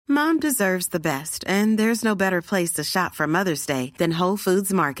Mom deserves the best, and there's no better place to shop for Mother's Day than Whole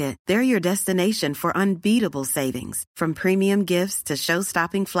Foods Market. They're your destination for unbeatable savings, from premium gifts to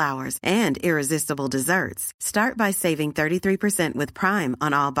show-stopping flowers and irresistible desserts. Start by saving 33% with Prime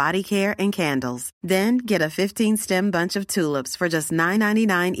on all body care and candles. Then get a 15-stem bunch of tulips for just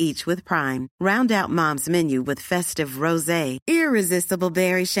 $9.99 each with Prime. Round out Mom's menu with festive rosé, irresistible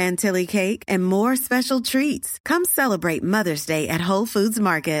berry chantilly cake, and more special treats. Come celebrate Mother's Day at Whole Foods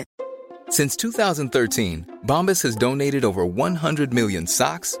Market. Since 2013, Bombas has donated over 100 million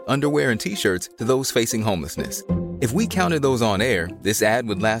socks, underwear, and T-shirts to those facing homelessness. If we counted those on air, this ad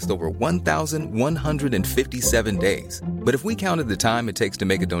would last over 1,157 days. But if we counted the time it takes to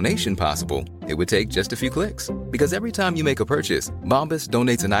make a donation possible, it would take just a few clicks. Because every time you make a purchase, Bombas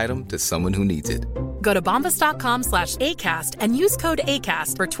donates an item to someone who needs it. Go to bombas.com/ACAST and use code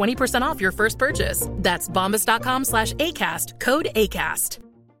ACAST for 20% off your first purchase. That's bombas.com/ACAST, code ACAST.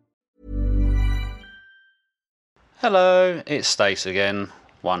 Hello, it's Stace again,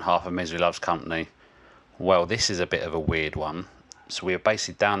 one half of Misery Loves Company. Well, this is a bit of a weird one. So we were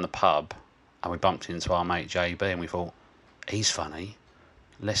basically down the pub and we bumped into our mate JB and we thought, he's funny,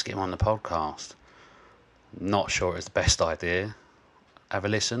 let's get him on the podcast. Not sure it's the best idea. Have a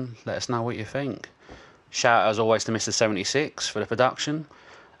listen, let us know what you think. Shout out as always to Mr. 76 for the production.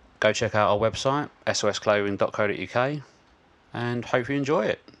 Go check out our website, sosclothing.co.uk, and hope you enjoy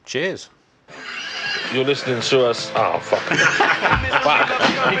it. Cheers. You're listening to us. Oh, fuck.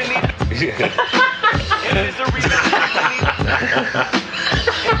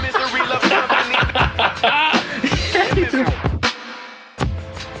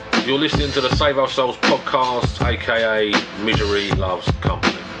 You're listening to the Save Our Souls podcast, aka Misery Loves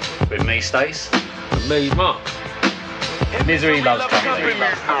Company. With me, Stace. And me, Mark. Misery Loves Company.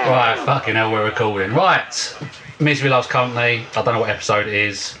 Right, fucking hell, we're recording. Right, Misery Loves Company. I don't know what episode it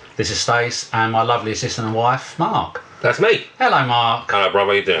is. This is Stace and my lovely assistant and wife, Mark. That's me. Hello, Mark. Hello,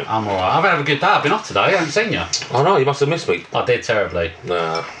 brother. How you doing? I'm alright. I've had a good day. I've been off today. I haven't seen you. Oh, no, you must have missed me. I did terribly.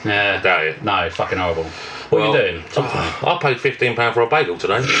 Nah. Yeah. I doubt it. No, fucking horrible. What are you doing? Talk to me. I paid £15 for a bagel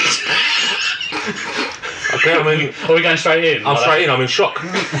today. Okay, I mean... Are we going straight in? I'm straight in. I'm in shock.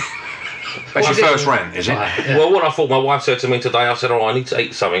 That's your first rant, is it? Yeah. Well, what I thought my wife said to me today, I said, I need to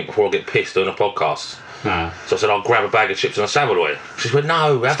eat something before I get pissed doing a podcast. No. So I said, I'll grab a bag of chips and a Savoy. She went,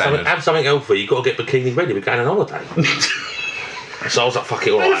 no, have something healthy. You've got to get bikini ready. We're going on holiday. So I was like, fuck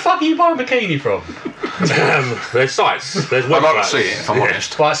it, all right. Where the fuck are you buying a bikini from? There's sites. There's websites. I'd like to see it, if I'm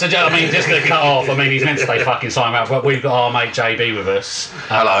honest. Right, so I mean, just to cut off, I mean, he's meant to stay fucking silent out, but we've got our mate JB with us.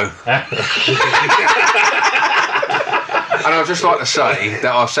 Hello. And I'd just like to say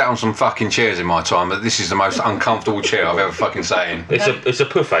that I've sat on some fucking chairs in my time, but this is the most uncomfortable chair I've ever fucking sat in. It's a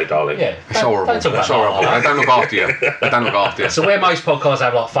buffet, darling. Yeah. It's horrible. It's horrible. They don't look after you. They don't look after you. So where most podcasts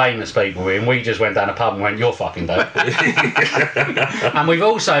have like famous people in, we just went down a pub and went, you're fucking dope. And we've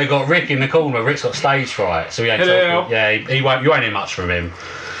also got Rick in the corner. Rick's got stage fright, so we ain't talking. Yeah, you won't hear much from him.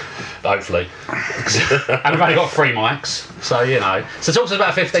 Hopefully. And we've only got 3 mics, so you know. So talk to us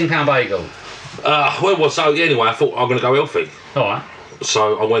about a £15 bagel. Anyway, I thought I'm going to go healthy. Alright.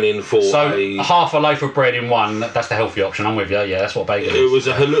 So I went in for half a loaf of bread in one, that's the healthy option, I'm with you, yeah, that's what bagel is. It was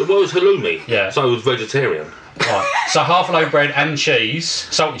halloumi. Yeah. So it was vegetarian. Right. So half a loaf of bread and cheese,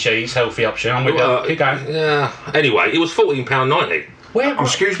 salty cheese, healthy option, I'm with you. Keep going. Yeah. Anyway, it was £14.90. Where?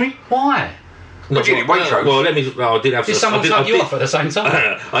 Excuse me? Why? What did you eat, Waitrose? Well, I did have... Did someone tug you off at the same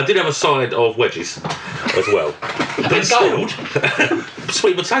time? I did have a side of wedges as well. But gold?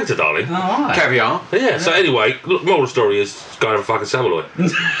 Sweet potato, darling. Oh, right. Caviar. Yeah, so anyway, look, moral of the story is go and have a fucking Savoy.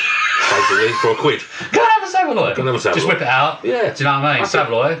 Basically, for £1. Go and have a Savoy. Go and have a Savoy. Just whip it out. Yeah. Do you know what I mean?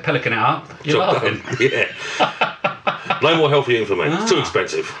 Savoy, pelican it up. You're laughing. Yeah. No more healthy eating for me. It's too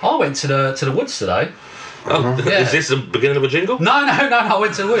expensive. I went to the woods today. Oh, yeah. Is this the beginning of a jingle? No, I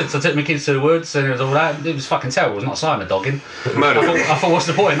went to the woods. I took my kids to the woods and it was all that. It was fucking terrible. It was not a sign of dogging. Murder. I thought, what's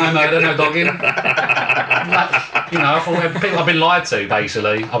the point? No murder, no dogging. I thought people I've been lied to,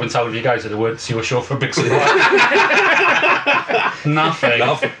 basically. I've been told if you go to the woods, you're sure for a big surprise. Nothing.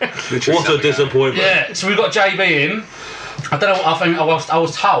 What a disappointment. Yeah, so we've got JB in. I don't know. I think I was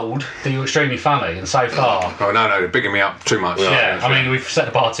told that you were extremely funny, and so far. Oh no, they're bigging me up too much. Yeah, I mean we've set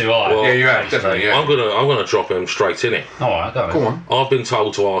the bar too high. Well, yeah, you have definitely. Yeah. I'm gonna drop him straight in it. All right, go on. I've been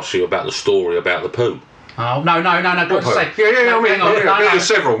told to ask you about the story about the poo. Oh no! Go on, say. Yeah. I mean, there's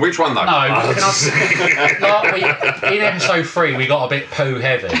several. Which one though? No. In episode 3, we got a bit poo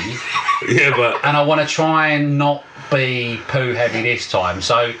heavy. Yeah, but and I want to try and not be poo heavy this time.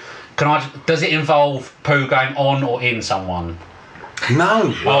 So. Does it involve poo going on or in someone?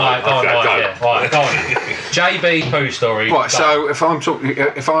 No. Alright, go on. JB poo story. Right, so if I'm talking,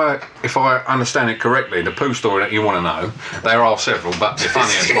 if I understand it correctly, the poo story that you want to know, there are several, but the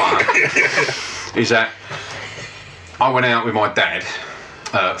funniest one is that I went out with my dad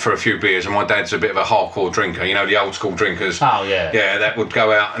for a few beers, and my dad's a bit of a hardcore drinker. You know, the old school drinkers. Oh yeah. Yeah, that would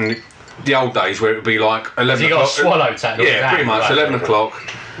go out, and the old days where it would be like 11 o'clock. You got a swallow tattoo. Yeah, pretty much 11 o'clock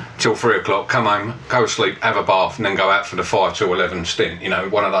till 3 o'clock. Come home, go to sleep, have a bath, and then go out for the 5 to 11 stint. You know,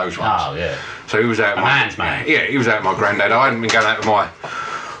 one of those ones. Oh yeah. So he was out. A man's man. Yeah, he was out with my granddad. I hadn't been going out with my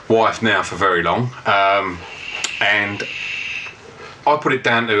wife now for very long, and I put it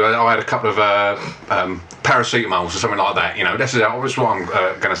down to I had a couple of paracetamols or something like that. You know, that's what I'm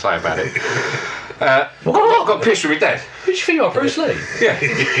going to say about it. Got pissed with my dad. Who do you think you are, Bruce Lee? Yeah.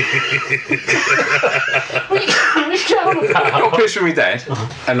 Got pissed with my dad,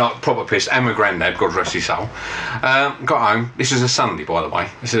 and like proper pissed, and my granddad, God rest his soul. Got home. This is a Sunday, by the way.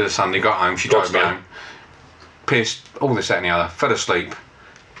 This is a Sunday. Got home. She drove me home. Pissed. All this, that, and the other. Fell asleep.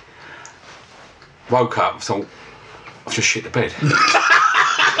 Woke up. Thought, I've just shit the bed.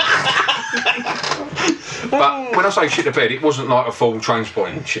 But when I say shit the bed, it wasn't like a full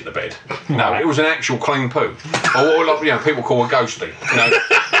transporting shit the bed. No, it was an actual clean poo, or like, you know, people call a ghosty. You know,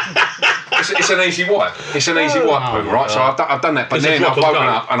 it's an easy wipe. It's an easy wipe poo, right? So I've done that, but then I've woken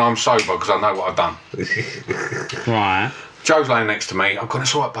up and I'm sober because I know what I've done. Right. Joe's laying next to me. I've gone,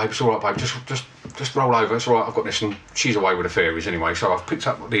 it's all right, babe. It's all right, babe. Just roll over. It's all right. I've got this, and she's away with the fairies anyway. So I've picked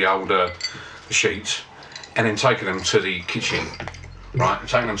up the old sheets and then taken them to the kitchen. Right,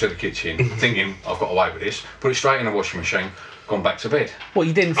 taking them to the kitchen, thinking I've got away with this, put it straight in the washing machine, gone back to bed. What,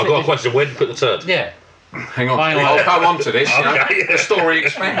 you didn't? I've got a question. Where did you put the turd? Yeah. Hang on, I'll go on to this. You know, the story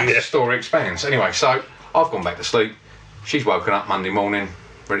expands. Yeah. The story expands. Anyway, so I've gone back to sleep. She's woken up Monday morning,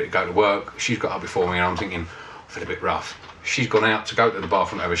 ready to go to work. She's got up before me, and I'm thinking, I feel a bit rough. She's gone out to go to the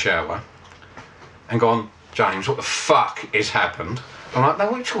bathroom to have a shower, and gone, James, what the fuck has happened? I'm like, no,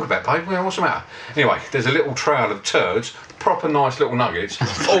 what are you talking about, babe? What's the matter? Anyway, there's a little trail of turds, proper nice little nuggets,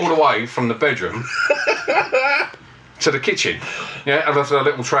 all the way from the bedroom to the kitchen. Yeah, and there's a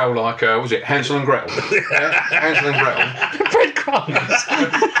little trail like, was it Hansel and Gretel? Yeah, Hansel and Gretel. Breadcrumbs.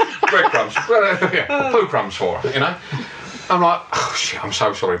 Breadcrumbs. Well, yeah, poo crumbs for her, you know? I'm like, oh shit, I'm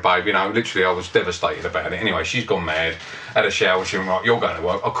so sorry, babe. You know, literally I was devastated about it. Anyway, she's gone mad, had a shower, she went, right, you're going to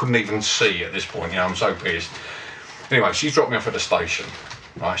work. I couldn't even see at this point, you know, I'm so pissed. Anyway, she's dropped me off at the station.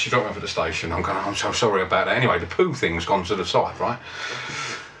 Right, she dropped me off at the station. I'm going, I'm so sorry about that. Anyway, the poo thing's gone to the side, right?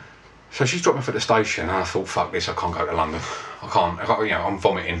 So she's dropped me off at the station, and I thought, fuck this, I can't go to London. I can't, you know, I'm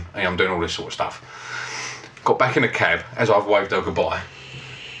vomiting, and I'm doing all this sort of stuff. Got back in the cab, as I've waved her goodbye.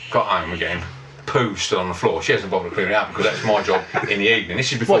 Got home again. Poo still on the floor. She hasn't bothered to clean it up because that's my job in the evening.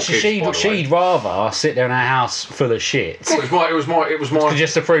 This is before kids, by the way. She'd rather sit there in our house full of shit. Well, it was my.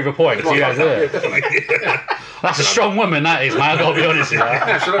 Just to prove a point. You guys do it. Definitely. That's a strong woman, that is, mate. I've got to be honest with you.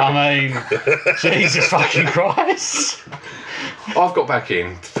 Absolutely. I mean, Jesus fucking Christ. I've got back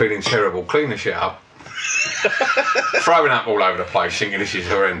in feeling terrible, clean the shit up, throwing up all over the place, thinking this is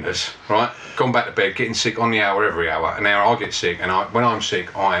horrendous. Right? Gone back to bed, getting sick on the hour every hour. And now I get sick, and when I'm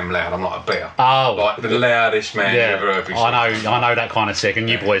sick, I am loud. I'm like a bear. Oh, like the loudest man you ever heard me say. I know that kind of sick, and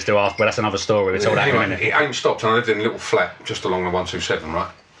you boys do after, but that's another story. We'll tell that in a minute. It ain't stopped, and I lived in a little flat just along the 127, right?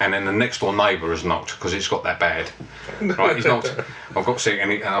 And then the next door neighbour has knocked because it's got that bad. Right, he's knocked. I've got sick,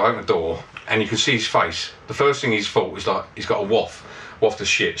 and I open the door, and you can see his face. The first thing he's thought is like he's got a waft of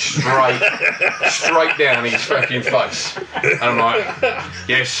shit straight down his fucking face. And I'm like,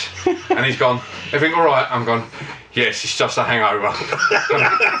 yes. And he's gone, everything all right? I'm gone, yes, it's just a hangover.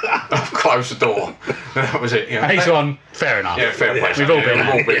 I've closed the door. And that was it. You know. And he's gone, fair enough. Yeah, fair play. We've all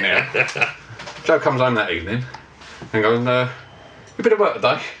been there. Joe comes home that evening and goes, you been at work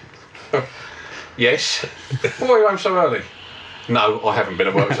today? Yes. Why are you home so early? No, I haven't been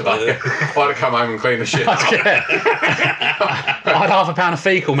at work today. I had to come home and clean the shit up. I had £0.5 of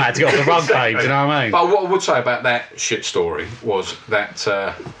fecal mat to get off the rug page, you know what I mean? But what I would say about that shit story was that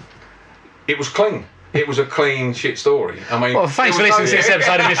it was clean. It was a clean shit story. I mean, well, thanks for listening to this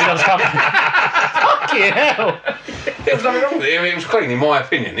episode of Mr. Loves Company. Fucking hell. There was nothing wrong with it. It was clean, in my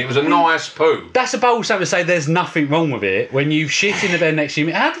opinion. It was a nice poo. That's a bold statement to say there's nothing wrong with it when you shit in the bed next to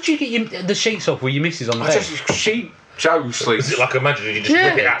you. How did you get the sheets off with your missus on the bed? Joe sleeps. Is it like imagine you just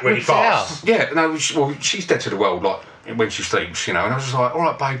rip it out really fast? Yeah, no, she's dead to the world, like, when she sleeps, you know, and I was just like, all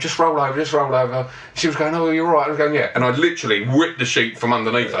right, babe, just roll over. She was going, oh, you're all right. I was going, yeah. And I literally whipped the sheet from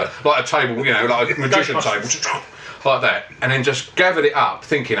underneath her, like a table, you know, like a magician table. like that, and then just gathered it up,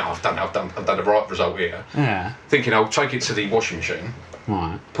 thinking, oh, I've done the right result here. Yeah. Thinking I'll take it to the washing machine,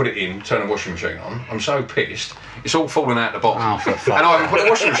 Right. put it in, turn the washing machine on. I'm so pissed, it's all falling out the bottom, Oh, for fuck's and I haven't put the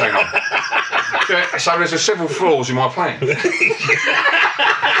washing machine on. Yeah, so there's several flaws in my plan.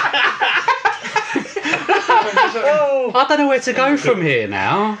 I don't know where to go from here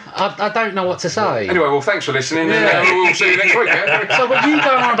now. I don't know what to say. Anyway, well, thanks for listening, and we'll see you next week. Yeah? So, but you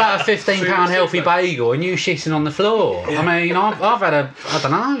going on about a £15 healthy bagel and you shitting on the floor? I mean, I've had I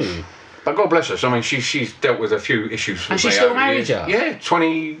don't know. But God bless us. I mean, she's dealt with a few issues. And she's still married, you? Yeah,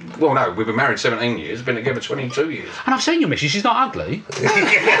 20. Well, no, we've been married 17 years. Been together 22 years. And I've seen your missus. She's not ugly.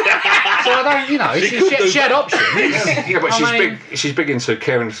 So I don't, you know, she had options. Yeah, but she's big into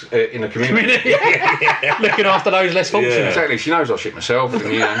caring in the community. Looking after those less fortunate. Yeah. Exactly. She knows I shit myself. And,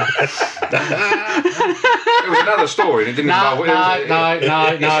 There was another story. And it didn't involve. No. It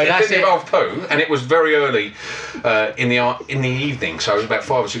didn't involve poo, and it was very early in the evening. So it was about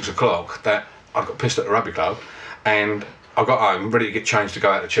 5 or 6 o'clock. That I got pissed at the rugby club, and I got home ready to get changed to go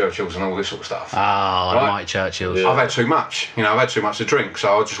out to Churchill's and all this sort of stuff. Right? Churchill's. I've had too much, I've had too much to drink,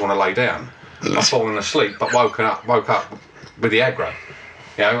 so I just want to lay down. I've fallen asleep, but woke up with the aggro.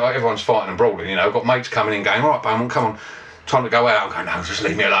 Everyone's fighting and brawling. I've got mates coming in, going, "All right, Beaumont, come on, time to go out." I'm going, "No, just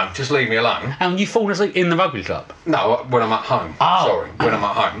leave me alone. Just leave me alone." And you fallen asleep in the rugby club? No, when I'm at home. Oh. Sorry, when I'm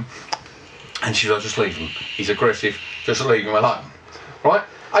at home. And she's like, "Just leave him. He's aggressive. Just leave him alone." Right?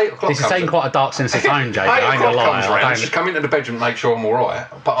 8 o'clock. This is taking quite a dark sense of tone, Jake. I ain't gonna lie. I just come into the bedroom to make sure I'm all right,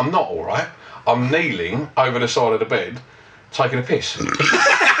 but I'm not all right. I'm kneeling over the side of the bed, taking a piss.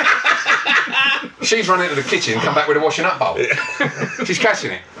 She's run into the kitchen, come back with a washing up bowl. She's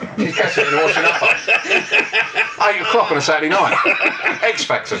catching it. She's catching it in a washing up bowl. 8 o'clock on a Saturday night. X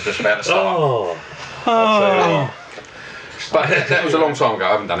Factor's just about to start. Oh. But that was a long time ago.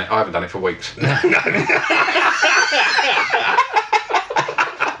 I haven't done it for weeks.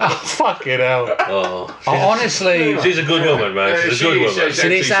 Oh, fucking hell. Honestly, she's a good woman, man. She's a good woman.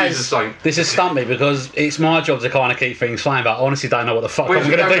 This has stumped me because it's my job to kind of keep things flowing, but I honestly don't know what the fuck I'm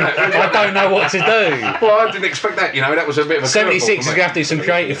going to do. I don't know what to do. Well, I didn't expect that, that was a bit of a 76 is going to have to do some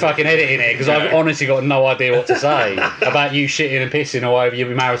creative fucking editing here because I've honestly got no idea what to say about you shitting and pissing all over your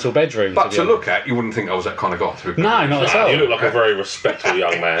marital bedroom. But to look at, you wouldn't think I was that kind of guy. No, not at all. You look like a very respectable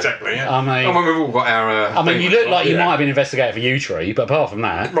young man. Exactly, yeah. I mean, we've all got our... you look like you might have been investigated for U-Tree, but apart from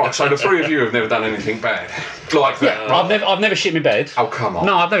that... Right, so the three of you have never done anything bad like that. Yeah, I've never shit my bed. Oh, come on.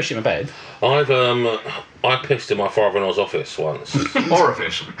 No, I've never shit my bed. I pissed in my father-in-law's office once.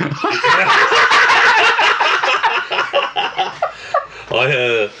 Orifice.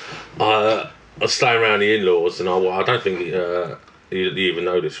 I was staying around the in-laws, and I don't think you even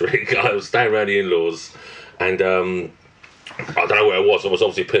know this, Rick. I was staying around the in-laws, and I don't know where I was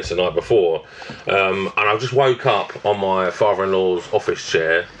obviously pissed the night before, and I just woke up on my father-in-law's office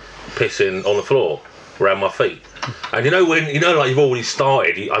chair, pissing on the floor around my feet. And like you've already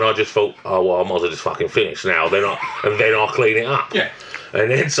started, and I just thought, oh well, I might as well just fucking finish now. Then I'll clean it up. Yeah.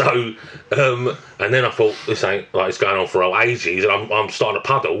 And then and then I thought, this ain't like it's going on for ages, and I'm starting to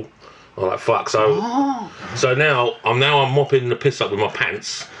puddle. I'm like, fuck. So now I'm mopping the piss up with my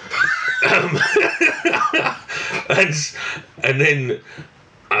pants. And then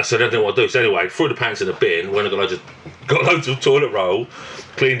I said I didn't know what to do. So anyway, threw the pants in the bin. When I got loads of toilet roll,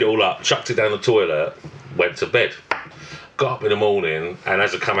 cleaned it all up, chucked it down the toilet, went to bed. Got up in the morning, and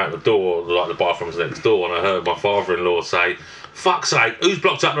as I come out the door, like the bathroom's next door, and I heard my father-in-law say, "Fuck's sake, who's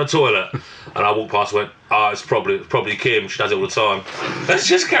blocked up the toilet?" And I walked past and went, it's probably Kim, she does it all the time. Let's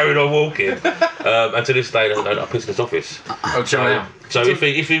just carry on walking. And to this day, I piss in his office. So if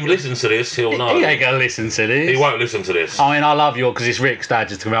he listens to this, he'll know. He ain't going to listen to this. He won't listen to this. I mean, I love because it's Rick's dad,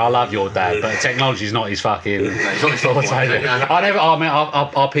 just to me, I love your dad, but technology's not his fucking...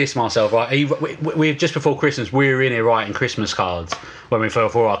 I'll piss myself, right? We just before Christmas, we were in here writing Christmas cards when we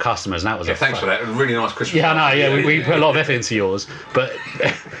for our customers, and that was thanks for that. Really nice Christmas. Yeah, I know. Yeah, we put a lot of effort into yours. But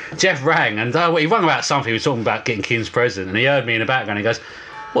Jeff rang, and he rang about something. He was talking about getting Kim's present, and he heard me in the background. He goes,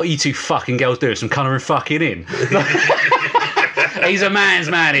 "What are you two fucking girls doing? Some colouring fucking in." He's a man's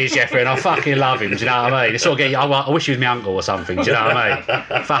man, he's Jeffrey, and I fucking love him. Do you know what I mean? It's sort of I wish he was my uncle or something. Do you know what I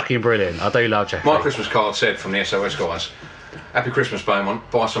mean? Fucking brilliant. I do love Jeffrey. My Christmas card said from the SOS guys, "Happy Christmas, Beaumont.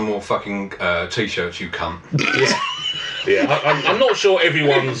 Buy some more fucking t-shirts, you cunt." Yeah, I'm not sure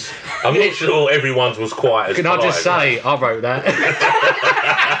everyone's. I'm not sure everyone's was quite as. Can I just say, I wrote that.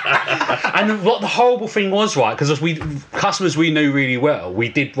 And what the horrible thing was, right, because customers we knew really well, we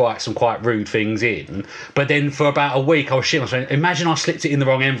did write some quite rude things in, but then for about a week I was shitting myself. Imagine I slipped it in the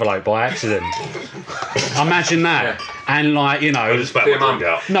wrong envelope by accident. Imagine that. Yeah. And like, you know,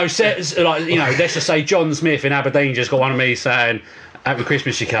 no, like, you know, let's just say John Smith in Aberdeen just got one of me saying, "Happy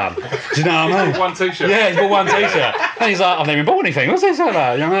Christmas, you cunt." Do you know what I mean? One t-shirt. Yeah, he's bought one t-shirt. And he's like, "I've never even bought anything. What's this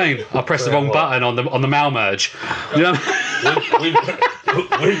about?" You know what I mean? I pressed the wrong button on the mail merge. You know what I mean?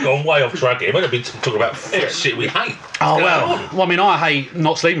 We've gone way off track here. We're going to be talking about shit we hate. Oh, well, I mean, I hate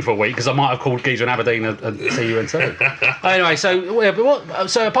not sleeping for a week because I might have called Geezer in Aberdeen and TUNT. Anyway, so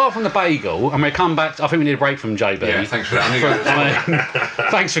apart from the bagel, and we'll come back, I think we need a break from JB. Yeah, thanks for that.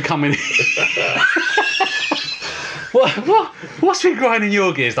 Thanks for coming in. What's been grinding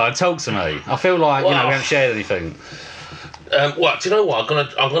your gears, though? Talk to me. I feel like, we haven't shared anything. Well, do you know what?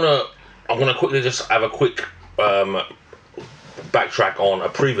 I'm gonna quickly just have a quick backtrack on a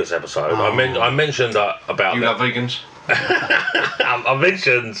previous episode. I mentioned about you love vegans. I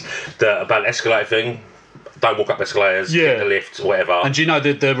mentioned about the escalator thing. Don't walk up escalators. Get the lift, whatever. And do you know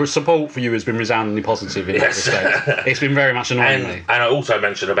the support for you has been resoundingly positive in that respect? It's been very much annoying me. And I also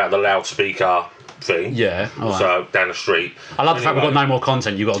mentioned about the loudspeaker thing. Yeah. Right. So down the street. I love the fact we've got no more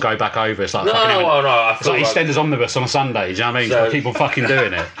content. You've got to go back over. It's like no. It's like EastEnders Omnibus on a Sunday. Do you know what I mean? So, keep on fucking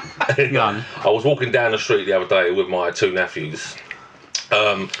doing it. I was walking down the street the other day with my two nephews.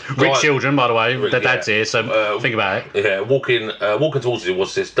 Rich children, by the way. Their dad's here, so think about it. Yeah, walking towards us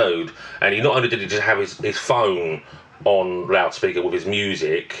was this dude, and he not only did he just have his phone on loudspeaker with his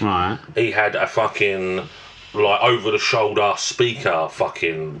music, right? He had a fucking like over the shoulder speaker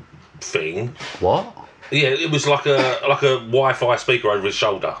fucking thing. What? Yeah, it was like a Wi-Fi speaker over his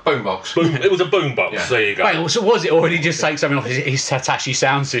shoulder. Boombox. It was a boombox. Yeah. There you go. Wait, so was it, or did he just take something off his Hitachi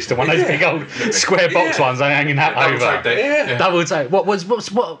sound system, one of those big old square box ones hanging out over? Double take. What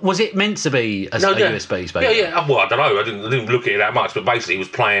was it meant to be? A USB speaker? Yeah. Well, I don't know. I didn't look at it that much, but basically, he was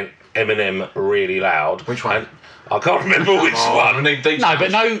playing Eminem really loud. Which one? I can't remember which one. No,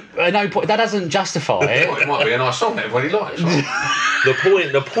 but no point. That doesn't justify it. It might be a nice song that everybody likes. Right? The point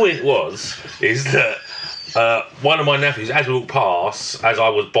is that one of my nephews, as we walked past, as I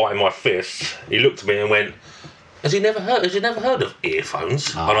was biting my fist, he looked at me and went, Has you never heard of earphones?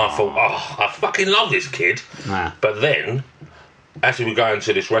 And I thought, I fucking love this kid. Nah. But then, as we were going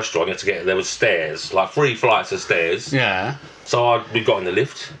to this restaurant, there was stairs, like 3 flights of stairs. Yeah. So we got in the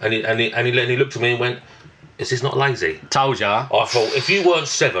lift, and he looked at me and went, "Is this not lazy?" Told ya. I thought, if you weren't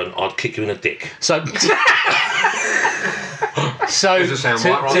 7, I'd kick you in the dick. So. Does it sound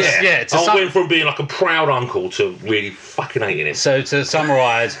right? I went from being like a proud uncle to really fucking hating it. So to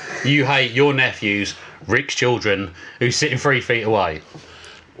summarise, you hate your nephews, Rick's children, who's sitting 3 feet away.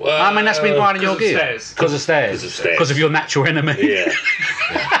 Well, I mean, that's been grinding your gears. Because of stairs. Because of your natural enemy. Yeah.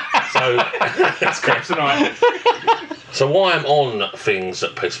 So that's kryptonite. So why I'm on things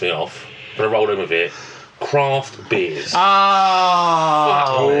that piss me off, I'm going to roll in with it. Craft beers.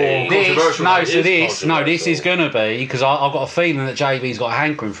 This is going to be, because I've got a feeling that JB's got a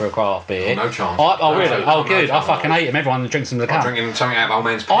hankering for a craft beer. No chance. Really? Oh, good. I fucking hate him. Everyone drinks them in the cup. I'm drinking something out of old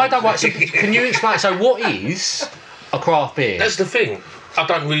man's I don't like. So can you explain? So what is a craft beer? That's the thing. I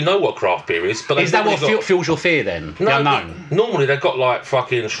don't really know what craft beer is, but is that what fuels your fear then? No, the unknown. Normally they've got like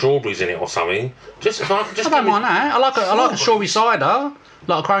fucking strawberries in it or something. I don't mind that. I like a strawberry cider.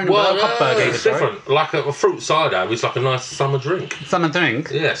 Like a Kronenberg, it's different. Like a fruit cider is like a nice summer drink. Summer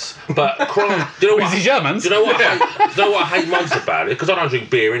drink? Yes. But do you know what? Germans? Do you know what? I hate most about it? Because I don't drink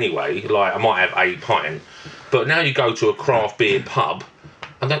beer anyway. Like I might have a pint, but now you go to a craft beer pub,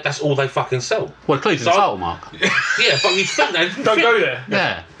 and that's all they fucking sell. Well, including the title mark. Yeah, but you think they don't go there.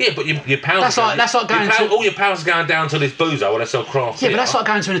 Yeah. Yeah, but your pounds. That's like going to all your pounds going down to this boozer where they sell craft beer. Yeah, but that's like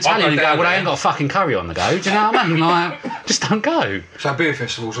going to an Italian and going, well, I ain't got a fucking curry on the go. Do you know what I mean? Like, just don't go. So beer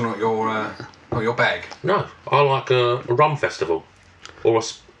festivals are not your bag. No, I like a rum festival, or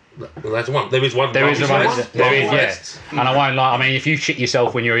there's one. There is one. There is, yeah. And I won't lie. I mean, if you shit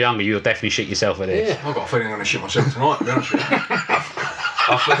yourself when you were younger, you'll definitely shit yourself at this. Yeah, I've got a feeling I'm going to shit myself tonight. To be honest with you.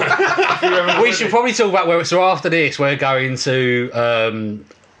 We should probably talk about so after this we're going to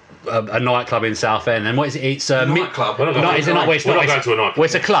a nightclub in Southend, and what is it? It's a nightclub. We're not going to a nightclub. Well,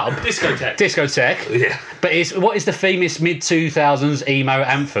 it's a club. Discotheque. Yeah. But what is the famous mid-2000s emo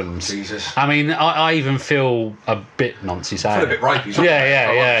anthems? Jesus. I mean, I even feel a bit noncy saying. I feel a bit rapey.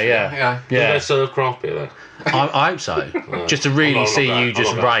 Yeah. Do they serve craft beer though? I hope so. Just to really see you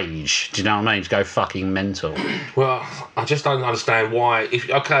just rage. Do you know what I mean? Just go fucking mental. Well, I just don't understand why. If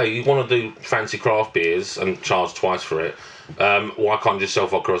you want to do fancy craft beers and charge twice for it, why can't you just sell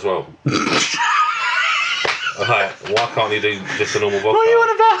vodka as well? Right, why can't you do just a normal vodka? What are you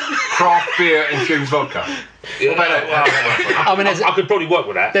on about? Craft beer infused vodka. Yeah, What about that? I mean, I could probably work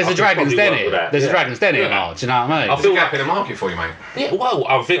with that. there's I a could Dragon's probably Den work here. with that, There's a yeah. Dragon's Den here, Yeah. Mark. Do you know what I mean? There's a gap in the market for you, mate. Yeah, well,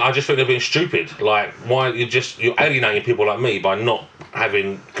 I just think they're being stupid. Like, why you're alienating people like me by not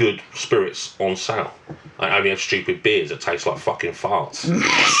having good spirits on sale. I only have stupid beers that taste like fucking farts.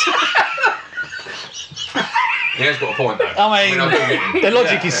 He has got a point, though. I mean, do get him. the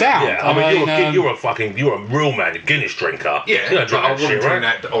logic is sound. Yeah, I mean, you're a real man, a Guinness drinker. Yeah, you don't drink I that wouldn't shit, drink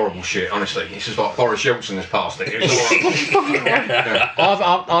right? that horrible shit, honestly. It's just like Boris Yeltsin has passed it. It's all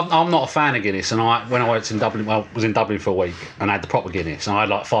right. I'm not a fan of Guinness, and when I worked in Dublin, well, I was in Dublin for a week, and I had the proper Guinness, and I had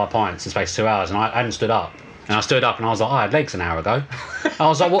like 5 pints in the space of 2 hours, and I hadn't stood up. And I stood up and I was like, I had legs an hour ago. I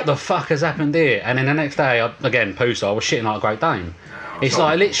was like, what the fuck has happened here? And then the next day, again, poo, I was shitting like a Great Dane. It's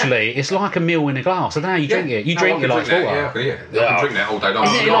like literally, it's like a meal in a glass. I don't know how you drink it. You drink it like water. I can drink that all day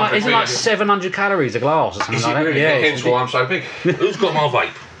long. Isn't it like 700 calories a glass or something like that? Really? Yeah. Hence why I'm so big. Who's got my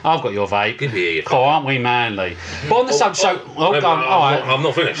vape? I've got your vape. Give me your Cool, aren't we manly? But on the subject, all right. I'm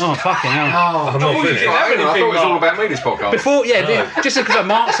not finished. Oh, fucking hell. I'm not finished. I thought it was all about me, this podcast. Before, just because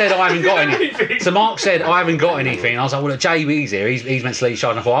Mark said I haven't got any. So Mark said I haven't got anything. I was like, well, look, JB's here. He's meant to lead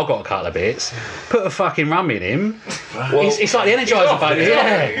shine. I thought I've got a couple of bits. Put a fucking rum in him. Well, it's like the Energizer Bunny.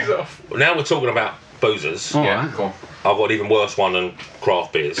 Yeah. now we're talking about boozers. All Yeah, right. go on. I've got an even worse one than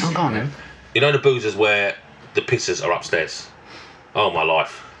craft beers. Oh, go on then. You know the boozers where the pissers are upstairs? Oh, my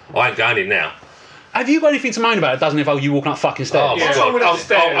life. I ain't going in now. Have you got anything to moan about? It doesn't involve you walking up fucking stairs. Oh, my What's God. wrong with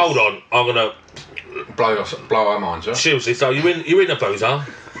upstairs? Hold on. I'm going to... Blow our minds, right? Seriously, so you're in a boozer.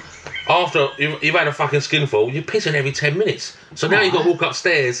 After you've had a fucking skinful, you're pissing every 10 minutes. So now you've got to walk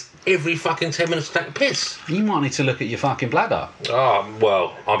upstairs every fucking 10 minutes to take a piss. You might need to look at your fucking bladder. Oh,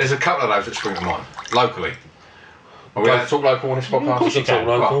 well... There's a couple of those that spring to mind, locally. Are we allowed to talk local on this podcast? Of course you can.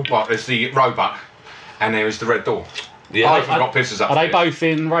 Local. Well, there's the Roebuck, and there is the Red Door. Yeah, Both have got pisses up. Are they both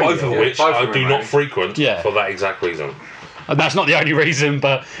in radio? both of which both I of them do are not right. frequent Yeah. for that exact reason. And that's not the only reason,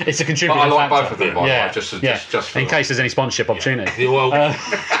 but it's a But contributing I like factor. both of them, by the Yeah, way, just for in case there's any sponsorship opportunity. Yeah, well,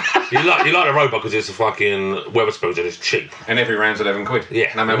 you like the robot because it's a fucking Weatherspoons and it's cheap. And every round's 11 quid.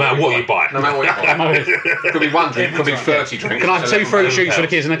 Yeah, no matter what you buy. No matter what you buy. Could be one drink, could be 30 drinks. Can I have 2 fruit shoots for the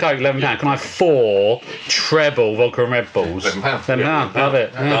kids and a Coke, £11? Can I have 4 treble vodka and Red Bulls? £11. £11, love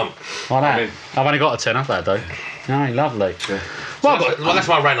it. Yeah. Done. Like that. I mean- I've only got a 10 of that though. Oh, lovely. Well, Well, that's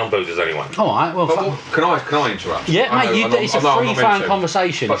my rant on boozers anyway. alright, well, But can I interrupt? yeah, I mate, know, it's a I'm not free meant flowing to.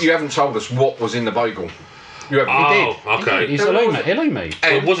 conversation. But you haven't told us what was in the bagel. You haven't. Oh, okay. It's halloumi. So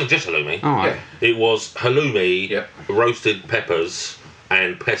it wasn't just halloumi. Alright, It was halloumi, Yeah. roasted peppers,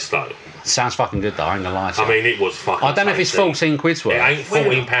 and pesto. sounds fucking good though, I ain't gonna lie to you. I mean, it was fucking I don't know if it's tasty. 14 quid's worth. It ain't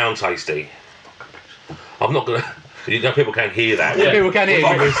 £14 tasty. I'm not gonna... You know, people can hear that. People can hear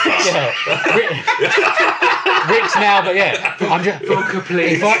it. Yeah. Rick's now, but yeah. I'm just,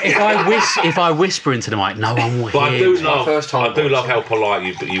 if I whisper into the mic, no one will hear. But I do me. love, first time I do voice. love how polite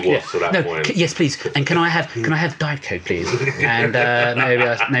you was to that No, point. yes, please. And can I have Diet Coke, please? And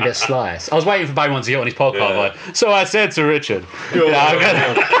maybe a slice. I was waiting for Beaumont to get on his podcast. Yeah. Like, so I said to Richard. Well,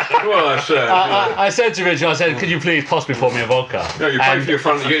 that's I said to Richard, I said, could you please possibly pour me a vodka? No, you pay for your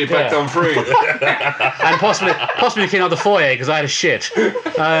front, you get your back Yeah. done free. And possibly clean out the foyer because I had a shit.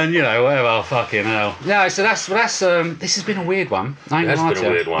 And whatever. Fucking hell. Yeah. So that's this has been a weird one. I ain't It has gonna lie been to a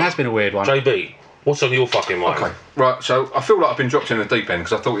you. weird one. It has been a weird one. JB, what's on your fucking mind? Okay, right, so I feel like I've been dropped in the deep end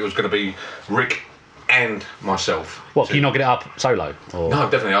because I thought it was going to be Rick and myself. What? Can you not get it up solo? Or? No,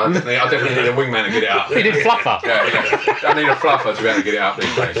 definitely. I definitely need a wingman to get it up. You did fluffer. Yeah. I need a fluffer to be able to get it up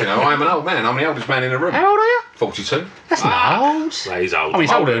these days. I am an old man. I'm the oldest man in the room. How old are you? 42. That's not old. Nah, he's old. I mean,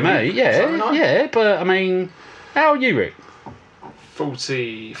 he's older than me. Older than you. Yeah, 79. yeah. But I mean, how old are you, Rick?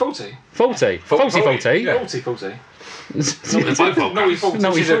 40. 40. 40. Yeah. 40. They're both old No, guys. No,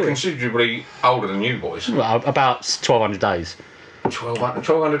 Which he's is older. considerably older than you boys. Well, about 1,200 days.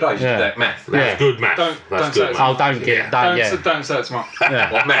 1,200 days, Yeah. is that math? Yeah. That's good math. Don't That's say good it's math. Oh, don't get that. Yeah. Don't say it's Mark.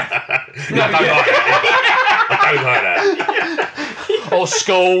 Yeah. What math? No, I don't like that. I don't like that. Or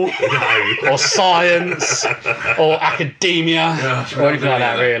school, No. or science, or academia, or anything like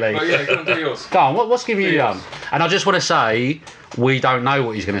that. Really. Oh yeah, go on, do yours. Go on. What's giving you And I just want to say, we don't know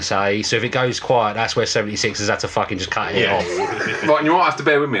what he's going to say. So if it goes quiet, that's where 76 has had to fucking just cut it off. Right, and you might have to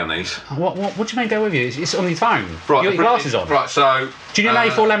bear with me on these. What do you mean go with you? It's on your phone. Right, You got your glasses on. Right, so. Do you know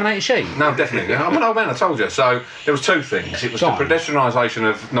A4 laminated sheet? No, definitely. I'm an old man, I told you. So there was 2 things. It was Go the on. pedestrianisation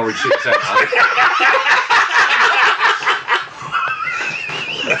of Norwich City Centre.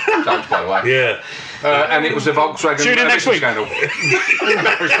 Jokes, by the way. Yeah. And it was the Volkswagen Tune in next week. scandal.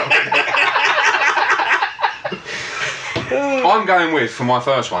 No, I'm going with, for my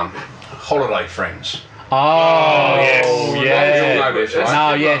first one, Holiday Friends. Oh, yes. yeah. We all know this,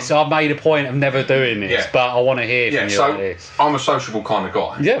 right? No, yes, I've made a point of never doing this, Yeah. but I want to hear from you so like this. I'm a sociable kind of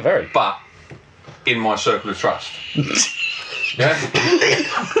guy. Yeah, very. But in my circle of trust. Yeah?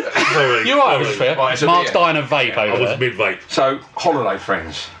 Sorry. You're right, it's fair. Right, so Mark's yeah. dying of vape I over was there. mid-vape. So, holiday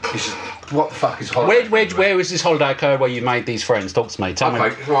friends. What the fuck is holiday? Where was this holiday occurred where you made these friends? Talk to me. Tell me.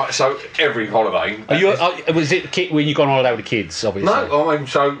 Okay, right, so every holiday. Was it when you got on holiday with the kids, obviously? No, I mean,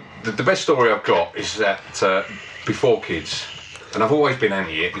 so the best story I've got is that before kids, and I've always been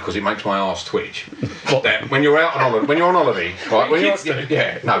anti it because it makes my arse twitch. What? That when you're out on holiday, when you're on holiday, right? When kids you're,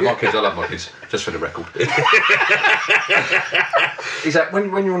 yeah, no, my kids, I love my kids, just for the record. Is that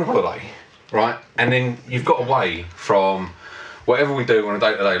when you're on holiday, right? And then you've got away from whatever we do on a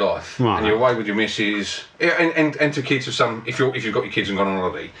day-to-day life, Right. and you're away with your missus, and to kids of some, if you've got your kids and gone on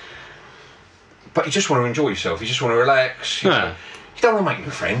holiday, but you just want to enjoy yourself, you just want to relax. You know. You don't want to make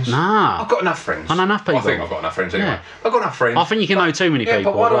new friends. Nah. I've got enough friends. I know enough people. I think I've got enough friends anyway. Yeah. I've got enough friends. I think you can know too many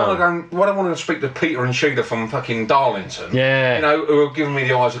people. But why as do well. I want to go? Why do I want to speak to Peter and Sheila from fucking Darlington? Yeah. You know, who are giving me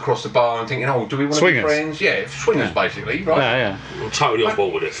the eyes across the bar and thinking, oh, do we want to be Swingers. friends? Yeah, swingers basically, right? Yeah. I'm totally on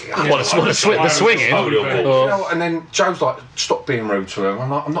board with this. The swinging? Totally on board. You know, and then Joe's like, stop being rude to her.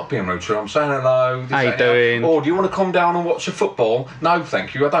 I'm not being rude to her. I'm saying hello. How you doing? Or do you want to come down and watch the football? No,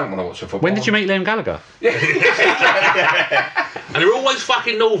 thank you. I don't want to watch the football. When did you meet Liam Gallagher? And they're always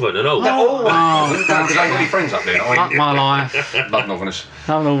fucking northern and all. Because I ain't got any friends up there. Fuck my life. Love Northerners.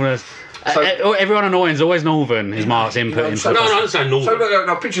 I'm Northerners. Everyone annoying is always Northern, is Mark's input into so- No, I understand So northern.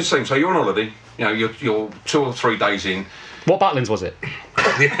 now picture the scene. So you're on holiday. You know, you're 2 or 3 days in. What Butlins was it? So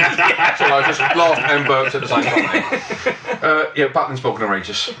I just laughed and burped at the same time. Yeah, Butlins, Bognor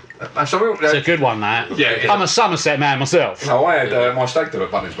Regis. So It's a good one, that. Yeah. I'm a Somerset man myself. No, I had my steak do at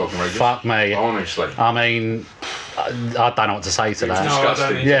Butlins, Bognor Regis. Fuck me. Honestly. I mean, I don't know what to say to that.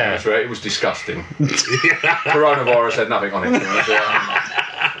 Disgusting. Yeah. It was disgusting. Coronavirus had nothing on it.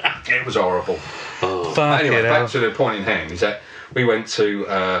 It was horrible. Anyway, back to the point in hand is that we went to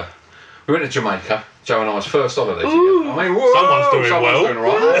Jamaica. Joe and I's first holiday together. I mean, whoa, Someone's doing well. Doing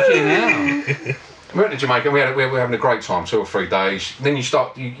all right. We went to Jamaica and we were having a great time, 2 or 3 days. Then you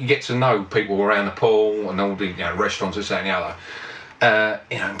get to know people around the pool and all the restaurants, this, that and the other.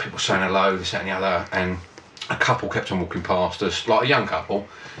 And people saying hello, this, that and the other. And a couple kept on walking past us, like a young couple.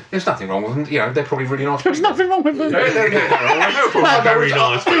 There's nothing wrong with them. They're probably really nice. There's nothing wrong with them. Very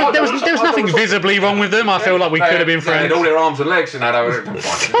nice. There was nothing visibly wrong with them. I feel like we could have been They had friends. all their arms and legs and that.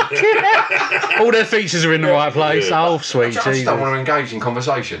 All their features are in the right place. Oh, sweet I just Jesus. don't want to engage in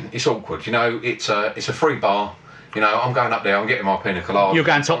conversation. It's awkward. It's a free bar. I'm going up there. I'm getting my pina colada. You're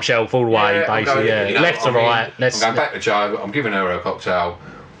going top shelf all the way, I'm basically. going, Left to right. I'm going back to Joe. I'm giving her a cocktail.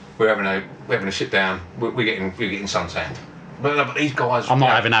 We're having a sit down. We're getting suntanned. But these guys, I'm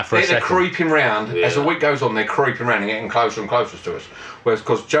not having that for a they're second. creeping round. Yeah. As the week goes on, they're creeping round and getting closer and closer to us. Whereas,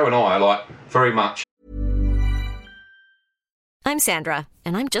 because Joe and I are like very much. I'm Sandra,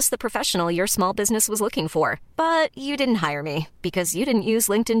 and I'm just the professional your small business was looking for. But you didn't hire me because you didn't use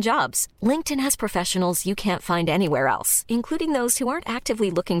LinkedIn Jobs. LinkedIn has professionals you can't find anywhere else, including those who aren't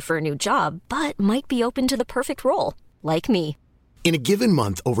actively looking for a new job, but might be open to the perfect role, like me. In a given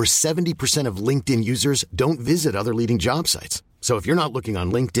month, over 70% of LinkedIn users don't visit other leading job sites. So if you're not looking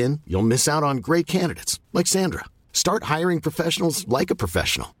on LinkedIn, you'll miss out on great candidates like Sandra. Start hiring professionals like a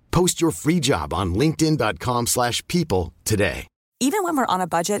professional. Post your free job on linkedin.com/people today. Even when we're on a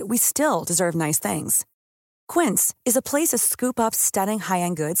budget, we still deserve nice things. Quince is a place to scoop up stunning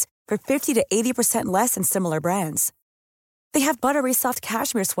high-end goods for 50 to 80% less than similar brands. They have buttery soft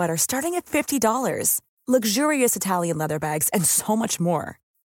cashmere sweaters starting at $50, luxurious Italian leather bags, and so much more.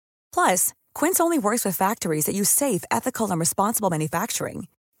 Plus, Quince only works with factories that use safe, ethical, and responsible manufacturing.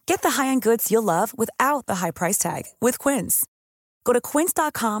 Get the high-end goods you'll love without the high price tag with Quince. Go to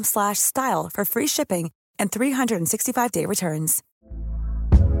quince.com/style for free shipping and 365-day returns.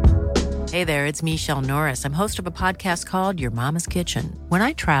 Hey there, it's Michelle Norris. I'm host of a podcast called Your Mama's Kitchen. When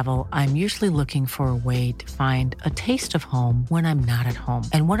I travel, I'm usually looking for a way to find a taste of home when I'm not at home.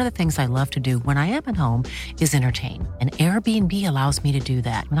 And one of the things I love to do when I am at home is entertain. And Airbnb allows me to do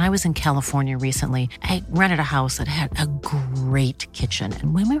that. When I was in California recently, I rented a house that had a great kitchen.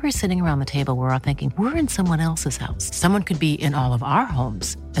 And when we were sitting around the table, we were all thinking, we're in someone else's house. Someone could be in all of our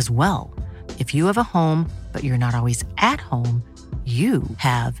homes as well. If you have a home, but you're not always at home, you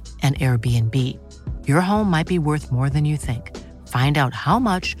have an Airbnb. Your home might be worth more than you think. Find out how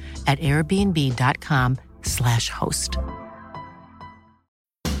much at airbnb.com/host.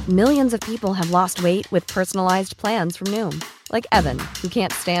 Millions of people have lost weight with personalized plans from Noom. Like Evan, who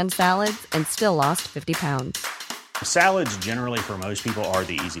can't stand salads and still lost 50 pounds. Salads generally for most people are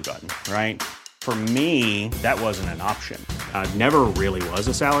the easy button, right? For me, that wasn't an option. I never really was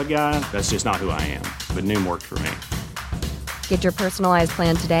a salad guy. That's just not who I am. But Noom worked for me. Get your personalized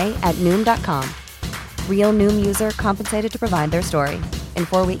plan today at Noom.com. Real Noom user compensated to provide their story. In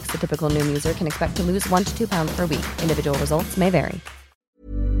 4 weeks, the typical Noom user can expect to lose 1 to 2 pounds per week. Individual results may vary.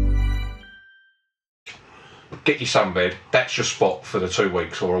 Get your sunbed. That's your spot for the 2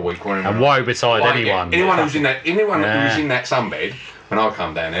 weeks or a week. And woe betide anyone. Anyone who's in that sunbed, when I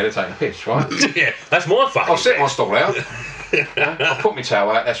come down there, they're taking a piss, right? Yeah, that's my fucking. I'll set my stall out. I'll put my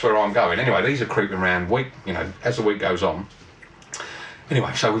towel out. That's where I'm going. Anyway, these are creeping around as the week goes on.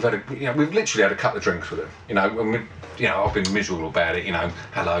 Anyway, so we've literally had a couple of drinks with them. And I've been miserable about it.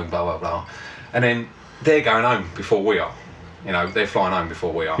 Hello, blah blah blah, and then they're going home before we are. They're flying home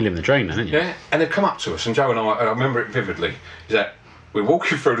before we are. You live in the dream, then, don't you? Yeah, and they've come up to us, and Joe and I remember it vividly, is that we're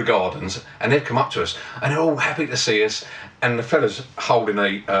walking through the gardens, and they've come up to us, and they're all happy to see us, and the fella's holding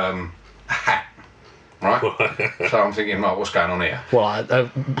a hat, right? So I'm thinking, right, what's going on here? What,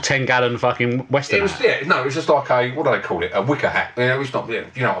 a 10-gallon fucking Western hat? Yeah, no, it was just like what do they call it? A wicker hat. It's not, you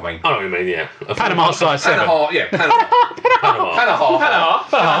know what I mean? I know what you mean, yeah. Panama size 7. Panama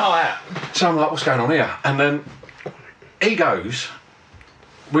hat. So I'm like, what's going on here? And then he goes,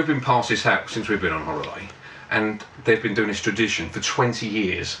 we've been past this house since we've been on holiday, and they've been doing this tradition for 20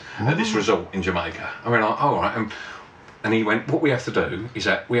 years at this resort in Jamaica. I mean, like, all right. And he went, what we have to do is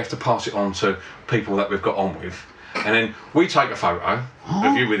that we have to pass it on to people that we've got on with, and then we take a photo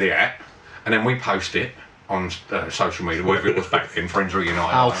of you with the hat, and then we post it on social media, whatever it was back then, Friends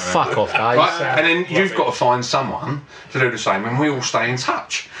Reunited. Oh, fuck off, guys. Right? And then you've got to find someone to do the same, and we all stay in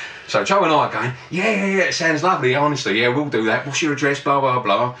touch. So Joe and I are going, yeah, it sounds lovely, honestly, yeah, we'll do that. What's your address, blah, blah,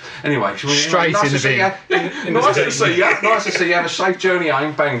 blah. Anyway, straight in the bin. Nice to see you. Nice to see you. Have a safe journey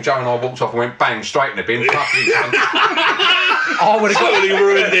home. Bang, Joe and I walked off and went, bang, straight in the bin. Fuck you, son. I would have totally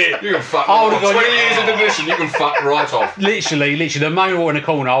ruined it. You can fuck right off. 20 years of division, you can fuck right off. Literally, the moment we were in the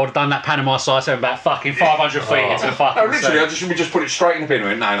corner, I would have done that Panama size 7 about fucking 500 feet into the fucking literally, we just put it straight in the bin and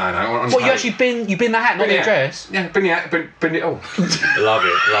went, no. What, you actually bin the hat, not the address? Yeah, bin the hat, bin it all. Love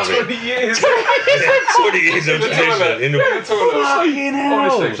it. 20 years. 20 years of tradition in the toilet.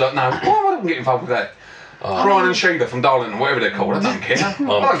 Honestly, it's like, no, why would I get involved with that? Brian and Sheila from Darlington, whatever they're called, I don't care. I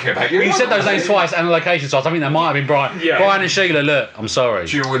don't care about you. You said those names twice and the location, so I think that might have been Brian. Yeah. Brian and Sheila, look, I'm sorry.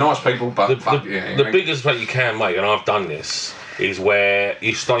 We're nice people, but the biggest mistake you can make, and I've done this, is where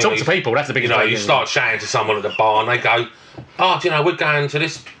you start talk to people. That's the biggest. You start chatting to someone at the bar, and they go, "Oh, we're going to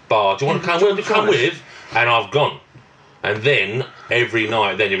this bar. Do you want to come? Come with?" And I've gone. And then every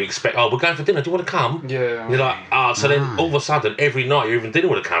night, then you expect, we're going for dinner. Do you want to come? Yeah. You're like, so then all of a sudden, every night you're having dinner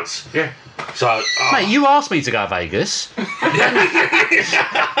with the cunts. Yeah. So, mate, you asked me to go to Vegas. Do you know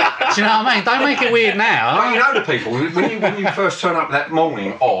what I mean? Don't make it weird now. Well, you know the people when you first turn up that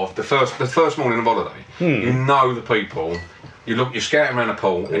morning of the first morning of holiday, you know the people. You're scouting around the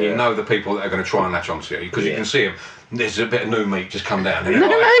pool, and you know the people that are going to try and latch onto you because you can see them. There's a bit of new meat just come down. And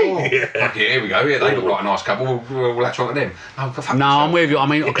here we go. Yeah, they look like a nice couple. We'll latch on to them. I'm with you. I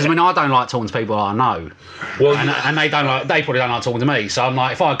mean, because I don't like talking to people I know. Well, and they probably don't like talking to me. So I'm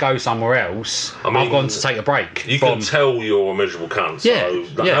like, if I go somewhere else, I've gone to take a break. You can tell you're a miserable cunt. So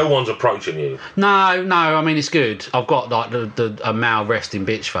no one's approaching you. No. I mean, it's good. I've got like a male resting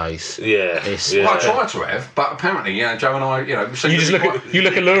bitch face. Yeah. Well, I try to have, but apparently, Joe and I, So you just look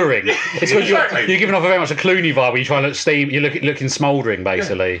alluring. It's exactly. You're giving off a very much a Clooney vibe. Where you try and look steam. You're looking smouldering,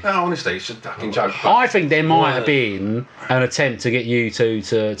 basically. Yeah. No, honestly, it's a fucking joke. I think there might have been an attempt to get you to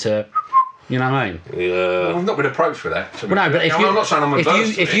you know what I mean? Yeah. Well, I've not been approached for that. Well, no, but I'm not saying I'm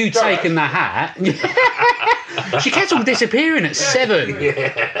adverse if you'd taken the hat. She kept on disappearing at 7.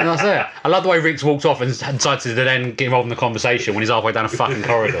 Yeah. And that's it. I love the way Rick's walked off and decided to then get involved in the conversation when he's halfway down a fucking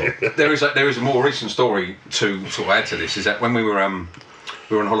corridor. There is a more recent story to sort of add to this. Is that when we were on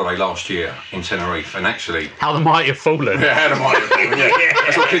holiday last year in Tenerife, and actually... How the mighty have fallen. Yeah, how the mighty have fallen, yeah.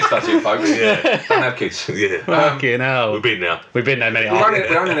 That's what kids does here, folks. Yeah. Don't have kids. Yeah. Fucking hell. We've been there. We've been there many times.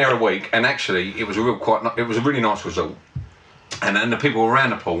 We're only there a week, and actually it was a really nice result. And the people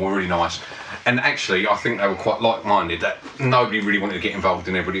around the pool were really nice. And actually, I think they were quite like-minded, that nobody really wanted to get involved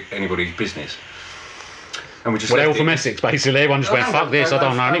in anybody's business. And we just they're all from Essex, basically. Everyone just went, fuck this, I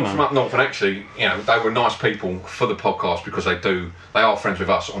don't know anyone. From up north, and actually, they were nice people for the podcast because they are friends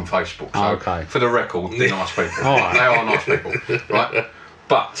with us on Facebook. So okay. For the record, they're nice people. All right. They are nice people, right?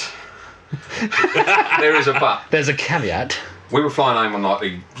 But there is a but. There's a caveat. We were flying home on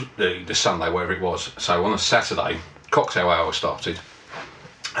like the Sunday, wherever it was. So on a Saturday, cocktail hour started,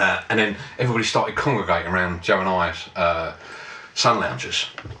 and then everybody started congregating around Joe and I's sun loungers.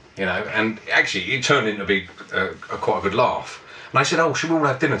 And actually it turned into be quite a good laugh. And they said, should we all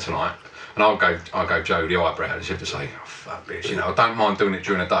have dinner tonight? And I gave Joe the eyebrow as if to say, oh, fuck this, you know, I don't mind doing it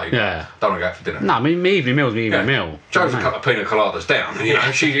during the day. Yeah. Don't want to go out for dinner. No, I mean, me evening meal's me evening meal. Joe's a couple of pina coladas down, you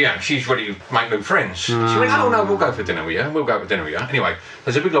know, she's ready to make new friends. She went, oh no, we'll go for dinner with you, Anyway,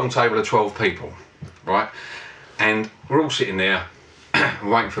 there's a big long table of 12 people, right? And we're all sitting there,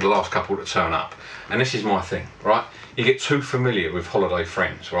 waiting for the last couple to turn up. And this is my thing, right? You get too familiar with holiday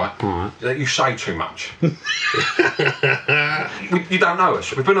friends, right? You say too much. You don't know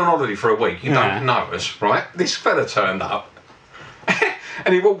us. We've been on holiday for a week. You don't know us, right? This fella turned up,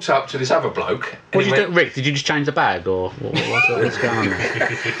 and he walked up to this other bloke. What did you do, Rick? Did you just change the bag, or what's going on there?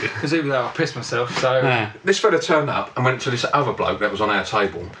 Because even though I pissed myself, so... This fella turned up and went to this other bloke that was on our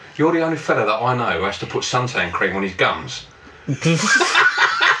table. You're the only fella that I know who has to put suntan cream on his gums.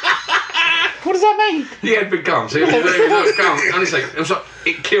 What does that mean? He had big guns. Honestly, it was like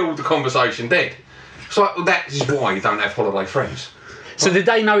it killed the conversation dead. It's like, well, that is why you don't have holiday friends. So did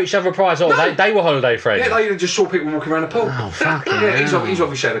they know each other prior to? No. They were holiday friends. Yeah, they just saw people walking around the pool. Oh, fucking yeah, he's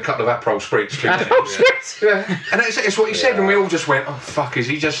obviously had a couple of Aperol Spritz. Yeah, and it's what he said, and we all just went, "Oh fuck, has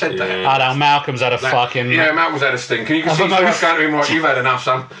he just said that?" Oh no, Malcolm's had a fucking. Yeah, Malcolm's had a stink. And you can see his wife going to him like, "You've had enough,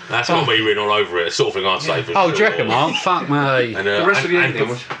 son." That's not me written all over it. It's sort of thing I'd say. For do you reckon, Mark? Fuck me. And, the rest of the evening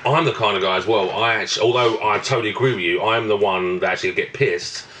was... I'm the kind of guy as well. Although I totally agree with you, I'm the one that actually get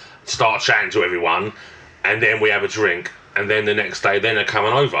pissed, start chatting to everyone, and then we have a drink. And then the next day, then they're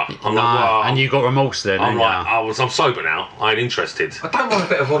coming over. I'm like, well, and you got remorse then. I'm like, I'm sober now. I ain't interested. I don't mind a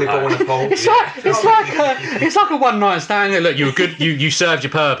bit of volleyball in the pool. It's like a one night stand. Look, you were good. You served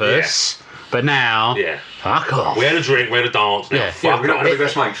your purpose. Yeah. But now, fuck off. We had a drink, we had a dance. Now, we're not going to be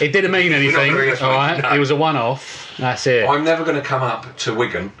best mates. It didn't mean anything. All right, no. It was a one-off. That's it. I'm never going to come up to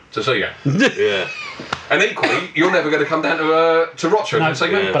Wigan to see you. Yeah. And equally, you're never going to come down to Rochford and see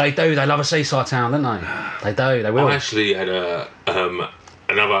me. But they do. They love a seaside town, don't they? They do. They will. I actually had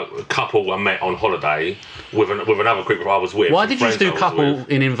another couple I met on holiday with another group I was with. Why did you just do couple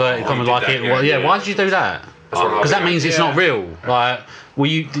in inverted commas like it? Why did you do that? Because that means it's not real. Like,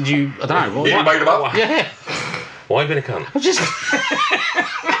 did you? I don't know. You made them up. Yeah. Why have you been a cunt?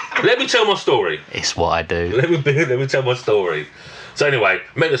 Let me tell my story. It's what I do. Let me tell my story. So anyway,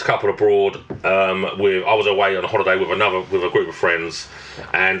 met this couple abroad. I was away on a holiday with a group of friends,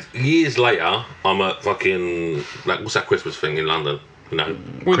 and years later, I'm at fucking what's that Christmas thing in London? No,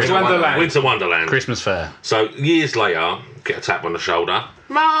 Winter Wonderland. Winter Wonderland. Christmas fair. So years later, get a tap on the shoulder.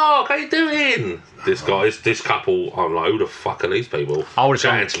 Mark, how you doing? This couple. I'm like, who the fuck are these people? I would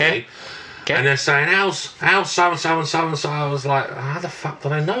have chatting to me. And they're saying, how's so and so and so and so? I was like, how the fuck do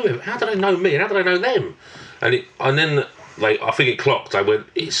they know him? How do they know me? And how do they know them? And then I think it clocked. I went,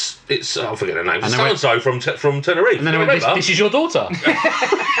 it's I forget their name. So and so from Tenerife. And then I went, this is your daughter.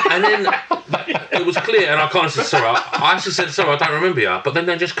 And then it was clear, and I kind of said sorry. I actually said sorry. I don't remember you. But then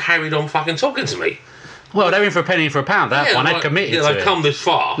they just carried on fucking talking to me. Well, they're in for a penny for a pound. That one, they've committed to it. They've come this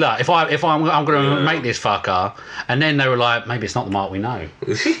far. Look, if I'm going to make this fucker, and then they were like, maybe it's not the Mark we know.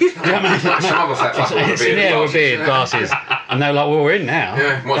 With beard, glasses. And they're like, well, we're in now.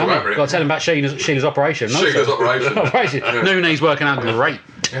 Yeah, what's about it? Got to tell them about Sheila's operation. Sheila's operation. Nooney's working out great.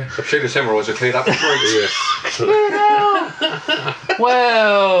 Yeah. Sheila's hemorrhoids are cleared up for free.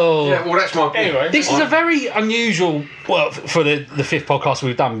 Well, that's my. Anyway, this is a very unusual. Well, for the fifth podcast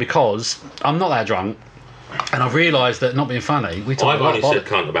we've done, because I'm not that drunk. And I've realised that, not being funny, we talk I've only said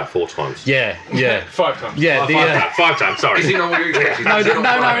cunt about 4 times. Yeah. 5 times. Yeah, 5 times, sorry. Is he not what you expected? No,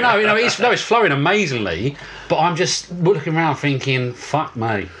 it's flowing amazingly, but I'm just looking around thinking, fuck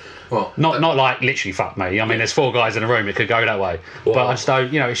me. Well, not like literally fuck me. I mean, there's 4 guys in a room, it could go that way. Well, but I just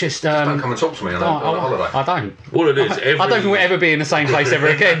don't, it's just... don't come and talk to me on a holiday. I don't. What it is, I don't think we'll ever be in the same place ever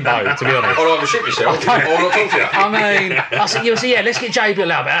again, though, to be honest. Or either shit yourself, or not talk to you. I mean, I said, yeah, let's get JB a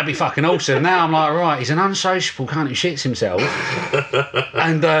little bit, that'd be fucking awesome. Now I'm like, right, he's an unsociable cunt who shits himself.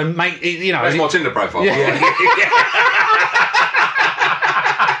 And, mate, That's my Tinder profile. Yeah.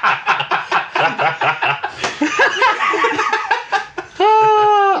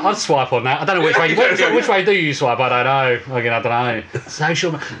 I'd swipe on that. I don't know which way. Which way do you swipe? I don't know. Again, I don't know.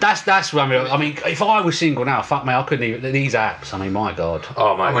 Social. That's what I mean. If I was single now, fuck me, I couldn't even. These apps. I mean, my god.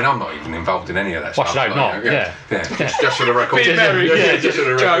 Oh mate. I mean, I'm not even involved in any of that stuff. Should I not? Yeah. Just for the record. Being married. Just for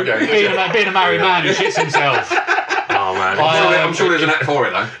the record. Being a married man who shits himself. Oh man. I'm sure there's an app for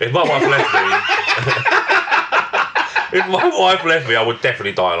it though. If my wife left me. If my wife left me, I would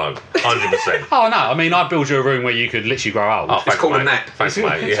definitely die alone. 100%. Oh no, I mean, I'd build you a room where you could literally grow old. Oh, it's called a nap. Thanks,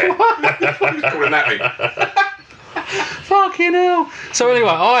 mate. Yeah. It's called a nappy. Fucking hell. So anyway,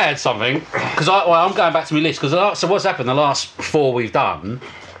 I had something because I'm going back to my list because so what's happened the last 4 we've done.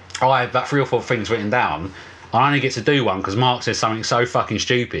 I have about 3 or 4 things written down, I only get to do one because Mark says something so fucking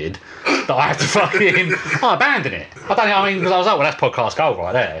stupid that I have to fucking abandon it. Because I was like, well, that's podcast gold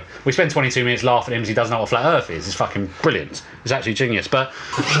right there. We spend 22 minutes laughing at him because he doesn't know what flat Earth is. It's fucking brilliant. It's actually genius. But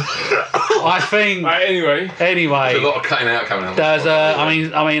I think anyway, there's a lot of cutting out coming out. There's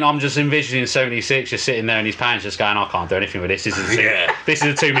I'm just envisioning 76 just sitting there in his pants, just going, I can't do anything with this. This is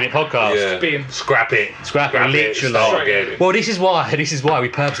a 2-minute podcast. Yeah. Scrap it, literally. Well, this is why we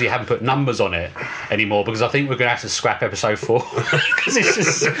purposely haven't put numbers on it anymore, because I think we're going to have to scrap episode 4 because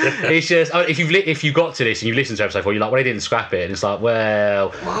it's just if you got to this and you listened to episode 4, you're like, well, they didn't scrap it, and it's like,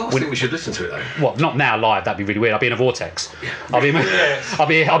 well, I think we should listen to it though. What? Not now live. That'd be really weird. I'll be in a vortex. I'll be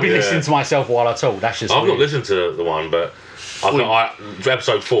listening to myself while I talk. That's just. I've not listened to the one, but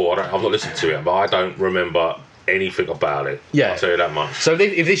episode 4. I've not listened to it, but I don't remember anything about it. Yeah, I'll tell you that much. So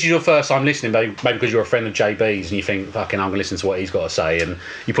if this is your first time listening, maybe because you're a friend of JB's and you think, fucking, I'm going to listen to what he's got to say, and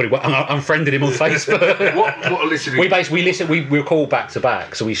you probably unfriended him on Facebook. what listening? We record back to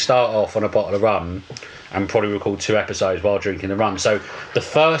back, so we start off on a bottle of rum and probably record 2 episodes while drinking the rum. So the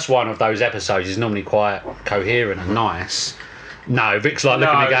first one of those episodes is normally quite coherent and nice. No, Vic's like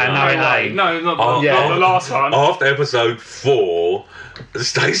looking at going, no, it ain't. No, not the last one. After episode 4,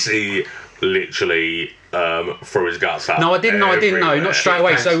 Stacey literally threw his guts out. No, I didn't. Not straight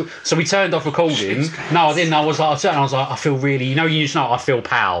away. So we turned off recording. No, I didn't. I was like, I feel really, you just know, I feel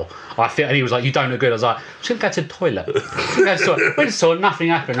pal. And he was like, you don't look good. I was like, I'm just going to go to the toilet. Went to the toilet, nothing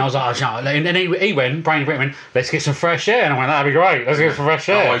happened. I was like, and then he went, Brain went, let's get some fresh air. And I went, that'd be great. Let's get some fresh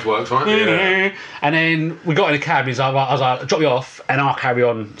air. That always works, right? Yeah. And then we got in a cab. He's like, I was like, drop you off and I'll carry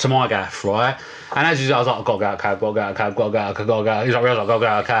on to my gaff, right? And as I was like, I've got to get out of cab, got to get out of cab, got to get out of cab. He's like, I've got to get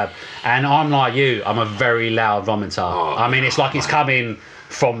out of cab. And I'm like you, I'm a very loud vomiter. It's like it's coming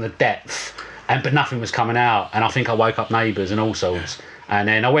from the depth, but nothing was coming out. And I think I woke up neighbours and all sorts. And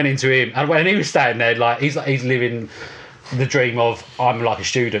then I went into him, and he was standing there like he's living the dream of, I'm like a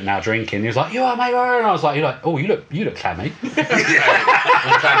student now drinking. He was like, you are, mate? And I was like, oh, you look clammy. You look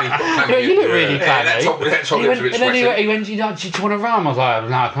really clammy. And then he went, do you want a rum? I was like, no,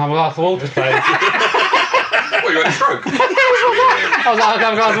 can I have a glass of water, please? What, you had a stroke? I was like, I'll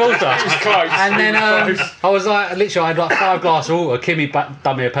have a glass of water. It was close. And then I was like, literally, I had like 5 glasses of water. Kimmy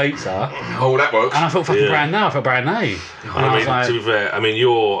done me a pizza. Oh, that works. And I felt fucking brand new. I felt brand new. To be fair,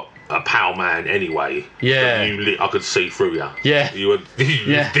 you're a pal man anyway. Yeah. I could see through you. Yeah. You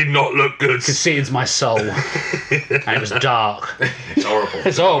did not look good. I could see into my soul. And it was dark. It's horrible.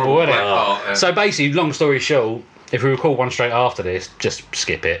 It's horrible, isn't it? So basically, long story short, if we record one straight after this, just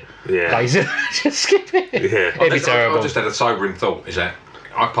skip it. Yeah. Just skip it. Yeah. It'd be terrible. I just had a sobering thought, is that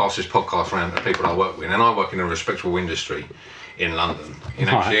I pass this podcast around to people I work with, and I work in a respectable industry in London.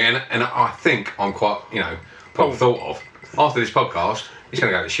 Right. And I think I'm quite, well thought of. After this podcast, he's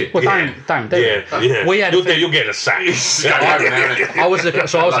going to go to shit. Well, don't do it. Yeah. You'll get a sack. I was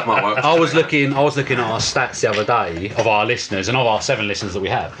looking at our stats the other day of our listeners and of our 7 listeners that we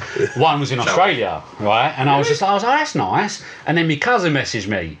have. One was in Australia, right? And I was like, that's nice. And then my cousin messaged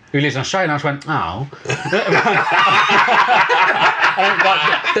me, who lives in Australia, and I just went, oh.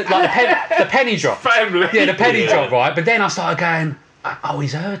 The penny drop. Family. Yeah, the penny drop, right? But then I started going, oh,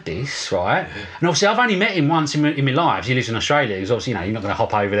 he's heard this, right? And obviously, I've only met him once in my life. He lives in Australia. He's obviously, you're not going to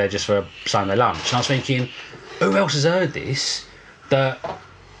hop over there just for a Sunday lunch. And I was thinking, who else has heard this that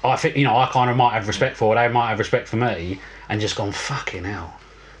I think, I kind of might have respect for, or they might have respect for me, and just gone, fucking hell.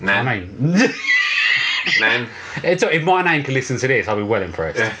 Nan. I mean, Nan. If my name can listen to this, I'll be well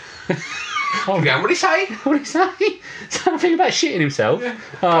impressed. Yeah. What did he say? What did he say? Something about shitting himself. Yeah.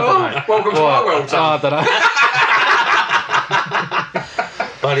 I don't know. Welcome to our world, I don't know.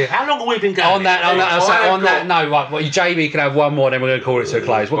 Buddy, how long have we been going? On that note, right, well, JB can have one more, then we're going to call it to a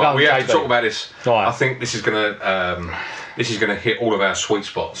close. We have to talk about this. Right. I think this is going to hit all of our sweet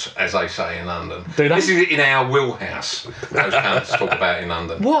spots, as they say in London. Do they? This is in our wheelhouse. Those cunts talk about in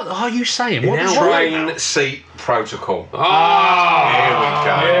London. What are you saying? Train seat protocol. Oh, here we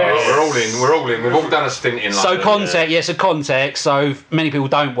go. Yes. We're all in. We've all done a stint in London. So context. So many people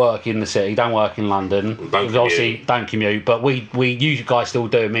don't work in the city, don't work in London. Obviously, don't commute. But you guys still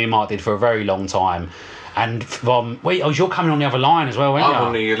do. Me and Mark did for a very long time. And you're coming on the other line as well, aren't you? I'm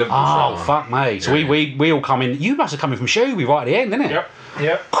on the Liverpool line. Oh, fuck me. So we all come in. You must have come in from Shoeby right at the end, didn't it?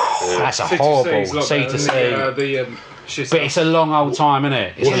 Yep. That's a horrible C to C. But it's a long old time, isn't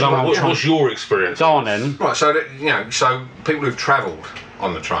it? What's your experience? Go on then. Right, so so people who've travelled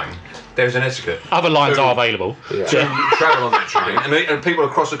on the train, there's an etiquette. Other lines are available. To travel on the train, and people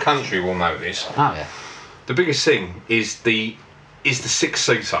across the country will know this. Oh yeah. The biggest thing is the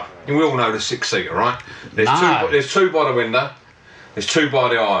 6-seater. And we all know the 6-seater, right? There's two by the window, there's 2 by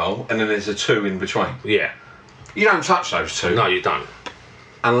the aisle, and then there's a 2 in between. Yeah. You don't touch those two. No, you don't.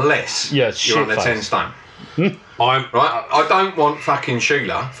 Unless you're under 10 stone. Right? I don't want fucking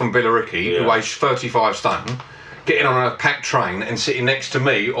Sheila from Billericay, who weighs 35 stone, getting on a packed train and sitting next to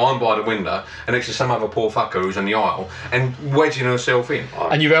me, or I'm by the window, and next to some other poor fucker who's in the aisle, and wedging herself in.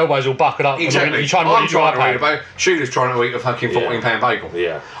 And your elbows all buckled up. Exactly. You're trying I'm to trying to eat a bagel. She's trying to eat a fucking £14 bagel.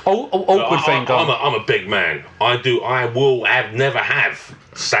 Yeah. Awkward thing, I'm a big man. I never have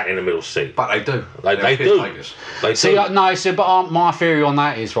sat in the middle seat. But they do. They do. They see, do. But my theory on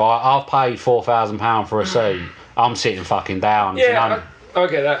that is, right, I've paid £4,000 for a seat. I'm sitting fucking down. Yeah, you know? I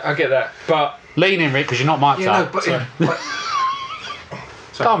get that. But lean in, Rick, because you're not mic'd up.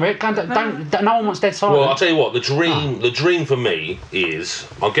 Go on, Rick. Don't, no one wants dead silent. Well, I'll tell you what. The dream for me is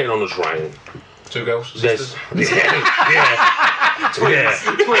I'm getting on the train. 2 girls. There's Twins.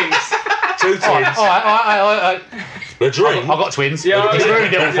 Twins. 2 twins. All right. The dream. I've got twins. Yeah, it's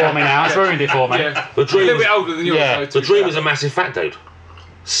ruined it for me now. It's ruined it for me. Yeah. The dream. A little bit older than yours. Yeah. The dream is a massive fat dude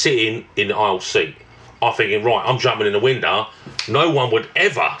sitting in the aisle seat. I'm thinking, right, I'm jumping in the window. No one would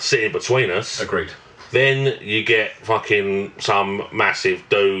ever sit in between us. Agreed. Then you get fucking some massive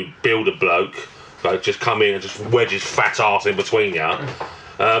dude, builder bloke, like just come in and just wedge his fat ass in between you,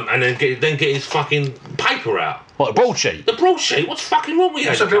 and then get his fucking paper out. What, the broadsheet? The broadsheet? What's fucking wrong with you?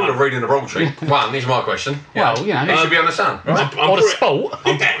 What's the builder reading the broadsheet? One, here's my question. Well, you know. It should be on the sun. Right? Or the sport.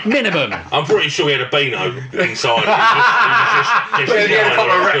 Minimum. I'm pretty sure he had a Beano inside. He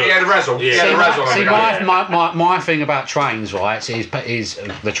had a razzle. Yeah. He had a razzle. See, my thing about trains, right, is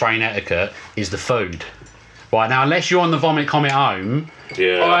the train etiquette is the food. Right, now, unless you're on the vomit comet home,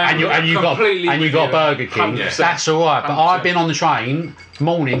 and you got Burger King, 100%. That's all right. But 100%. I've been on the train,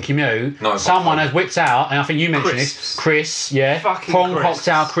 morning commute. Someone has whipped out, and I think you mentioned this, Chris, prawn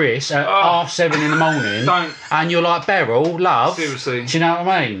cocktail Chris at 7:30 in the morning, and you're like, Beryl, love, seriously, do you know what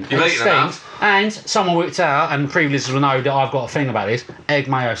I mean? You've eaten enough. And someone whipped out, and previous will know that I've got a thing about this: egg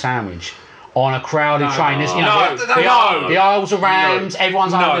mayo sandwich. On a crowded train, the aisles are rammed,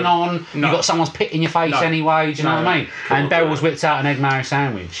 everyone's holding on, you've got someone's pit in your face anyway, do you know what I mean? And Beryl's whipped out an egg mayo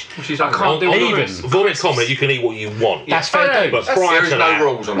sandwich. I can't do even. Vomit comet, you can eat what you want. That's fair do. But prior to no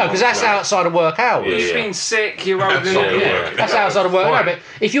rules on that. No, because that's outside of work hours. You've been sick, you're over That's outside of work. No, but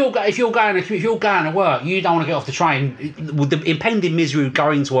if you're going to work, you don't want to get off the train with the impending misery of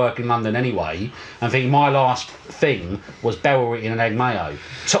going to work in London anyway, and thinking my last thing was Beryl eating an egg mayo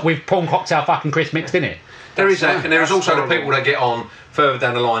with prawn cocktail fucking Chris mixed in it. There is that, and there is also the people that get on further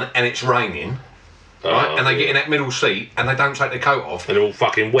down the line and it's raining, right? And they get in that middle seat and they don't take their coat off. And they're all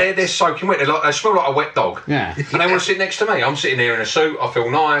fucking wet. They're soaking wet. They smell like a wet dog. Yeah. And they want to sit next to me. I'm sitting here in a suit. I feel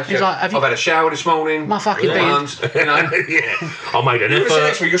nice. I've had a shower this morning. My fucking you know. I made an effort. Sit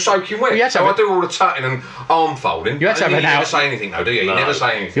next to me, you're soaking wet. So I do all the tutting and arm folding. You had to have you never say anything though, do you? You never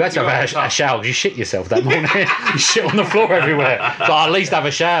say anything. You had to have a shower because you shit yourself that morning. You shit on the floor everywhere. But at least have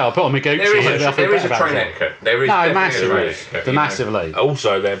a shower. Put on my Gucci. There is a train etiquette. There is massively. Massively.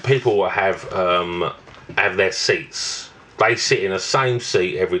 Also, there are people that have their seats. They sit in the same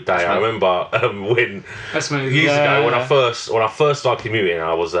seat every day. I remember when years ago when I first started commuting,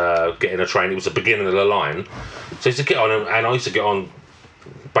 I was getting a train. It was the beginning of the line, so I used to get on, and I used to get on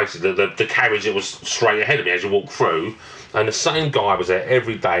basically the carriage that was straight ahead of me as you walk through, and the same guy was there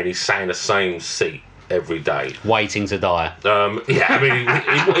every day, and he sat in the same seat every day, waiting to die. I mean,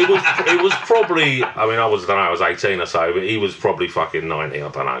 it was probably. I mean, I was 18 or so, but he was probably fucking 90. I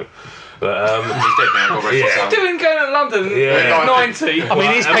don't know. But, he's dead now. What's he doing going to London? Yeah. 90. I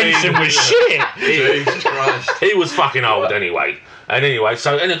mean, his pension was shit. Jesus Christ. He was fucking old anyway. And anyway,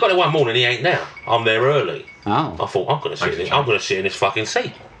 and I got there one morning. He ain't now. I'm there early. Oh. I thought I'm gonna sit in this fucking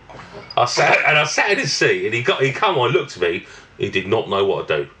seat. I sat in his seat, and he come on, looked at me. He did not know what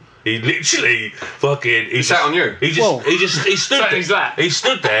to do. He literally fucking. He sat on you. He stood there. He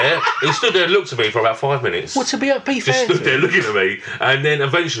stood there. He stood there and looked at me for about 5 minutes. Well, to be fair, just stood there looking at me, and then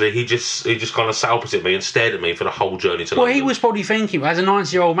eventually he just kind of sat opposite me and stared at me for the whole journey to London. Well, he was probably thinking, as a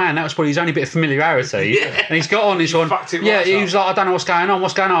 90-year-old man, that was probably his only bit of familiarity. And he's got on this one. He was like, I don't know what's going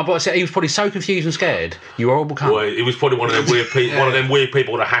on. But he was probably so confused and scared. You horrible cunt. Well, he was probably one of them weird people. One of them weird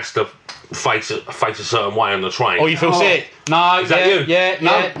people that has to face a certain way on the train. Oh, you feel sick? No, is that you?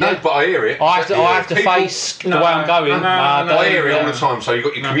 No, but I hear it. I have to face the way I'm going. I hear it all the time. So you've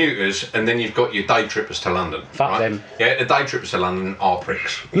got your commuters, and then you've got your day trippers to London. Fuck them. Yeah, the day trippers to London are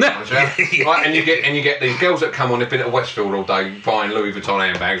pricks. Right, and you get these girls that come on. They've been at Westfield all day buying Louis Vuitton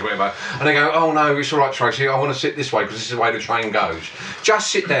handbags, whatever, and they go, "Oh no, it's all right, Tracy. I want to sit this way because this is the way the train goes."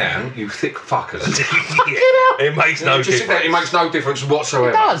 Just sit down, you thick fuckers. It makes no difference. It makes no difference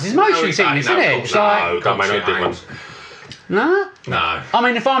whatsoever. It does. It's motion sickness, isn't it? No, don't make no difference. No. No. I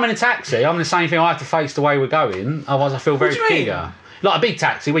mean, if I'm in a taxi, I'm the same thing. I have to face the way we're going. Otherwise, I feel very bigger. Like a big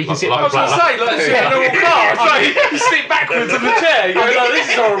taxi where you can sit. I was going to say, like sit in a normal car. It's like you sit backwards in the chair. You go, like, this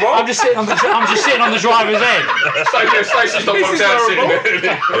is horrible. I'm just sitting on the driver's end. Stacey's not one down sitting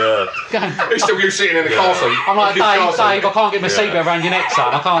there. It's still you sitting in the car seat. I'm like, Dave, I can't get my seatbelt around your neck,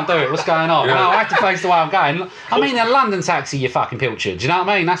 son. I can't do it. What's going on? Yeah. No, I have to face the way I'm going. I mean, in a London taxi, you're fucking pilchard. Do you know what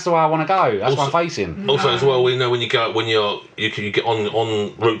I mean? That's the way I want to go. That's what I'm facing. Also, as well, we know when you get on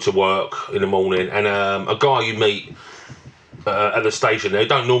route to work in the morning, and a guy you meet at the station, they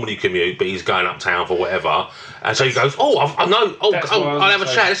don't normally commute, but he's going uptown for whatever, and so he goes, I'll have a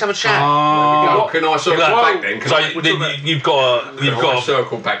chat. Let's have a chat. Can I circle back then? So you've got to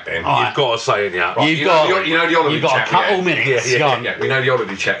circle back then. You've got to say it, yeah. You've got the holiday chat. A couple minutes. Yeah. We know the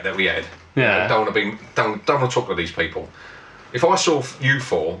holiday chat that we had. Yeah. Don't want to talk to these people. If I saw you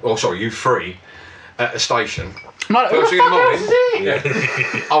three at a station. First thing in the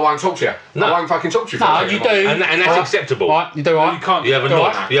morning, I won't talk to you. No. I won't fucking talk to you. No, you do. And that's acceptable. Right, you do right. You can't. You have a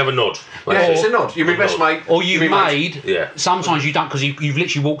nod. You have a nod. Yeah, it's a nod. You're my best mate. Or you've made. Yeah. Sometimes you don't because you've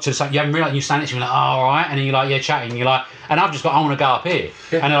literally walked to the side. You haven't realised you stand next to me like, all right, and then you're like, chatting. You're like, and I've just got, I want to go up here,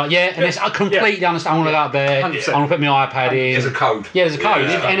 and they're like, and it's I completely understand. I want to go up there. 100%. I want to put my iPad in. There's a code. Yeah, there's a code,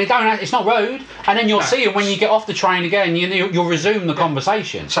 and it don't. It's not rude. And then you'll see it when you get off the train again. You'll resume the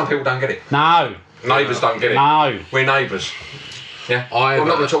conversation. Some people don't get it. No. Neighbours don't get it. No. We're neighbours. Yeah. I'm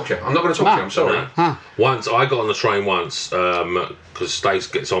not going to talk to you. I'm not going to talk to you. I'm sorry. Huh. Once I got on the train because Stace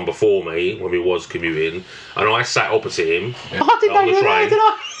gets on before me when we was commuting, and I sat opposite him on the train,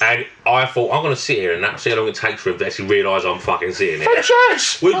 and I thought I'm going to sit here and see how long it takes for him to actually realise I'm fucking sitting here. For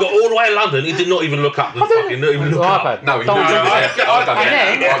church. We've got all the way to London. He did not even look up the fucking. Not even look up. No, he didn't.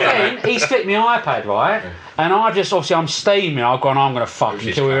 And then he flipped my iPad, right? And I just obviously I'm steaming. I've gone. I'm going to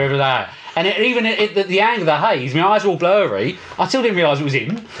fucking kill whoever that. And even at the angle of the haze, my eyes were all blurry. I still didn't realise it was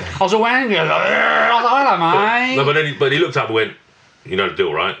him. I was all angry. I was like, hello, mate. No, but he looked up and went, you know the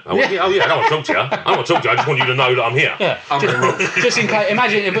deal, right? I went, I don't want to talk to you. I don't want to talk to you. I just want you to know that I'm here. Yeah. Just in case,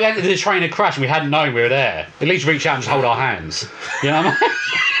 imagine if the train had crashed and we hadn't known we were there. At least reach out and just hold our hands. You know what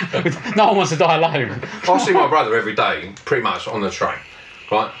I mean? No one wants to die alone. I see my brother every day, pretty much on the train,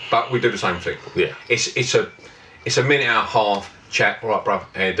 right? But we do the same thing. Yeah. It's a minute and a half. Chat, all right, bruv,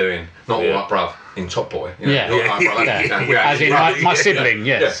 how you doing? Not all right, bruv, in Top Boy. You know, all right, bruv, as in my sibling,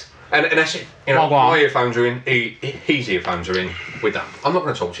 yes. Yeah. And that's it. You know, my earphones are in, his earphones are in, we're done. I'm not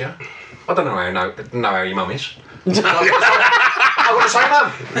going to talk to you. I don't know how your mum is. I've got to say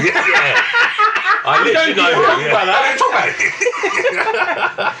mum. Yeah. I literally know. I don't talk about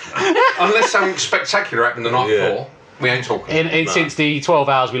it. Unless something spectacular happened the night before. We ain't talking. Since the 12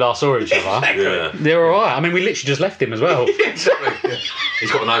 hours we last saw each other. They're alright. I mean, we literally just left him as well. Exactly. Yeah.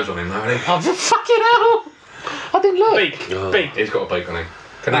 He's got a nose on him, though, hasn't he? Oh, fucking hell! I didn't look. Beak. He's got a beak on him.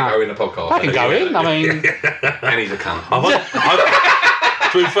 Can that go in the podcast? I can go in. I mean, and he's a cunt.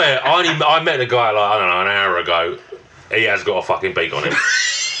 To be fair, I met a guy like, I don't know, an hour ago. He has got a fucking beak on him.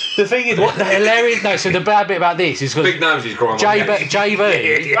 The thing is, what the hilarious? No, so the bad bit about this is because big nose is growing.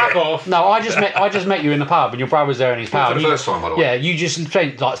 JV, back off. No, I just met you in the pub, and your brother was there and his pal. For the first time, by the way. Yeah, you just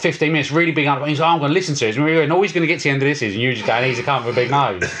spent like 15 minutes really big up. And he's like, I'm going to listen to this. And we were always going to get to the end of this, and you just going, he's a cunt with a big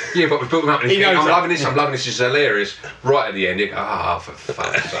nose. Yeah, but we built him up. And he's going, I'm loving this. This is hilarious. Right at the end, you go, for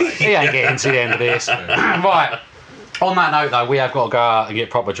fuck's sake. He ain't getting to the end of this. Right. On that note, though, we have got to go out and get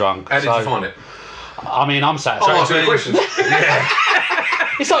proper drunk. How did you find it? I mean, I'm satisfied. Answer the questions. Yeah.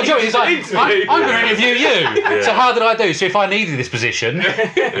 It's not a joke. It's like, I'm going to interview you. Yeah. So how did I do? So if I needed this position, would I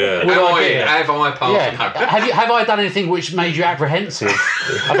get it? Have I passed? Yeah. Have I done anything which made you apprehensive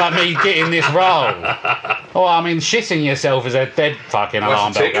about me getting this role? Well, I mean, shitting yourself is a dead fucking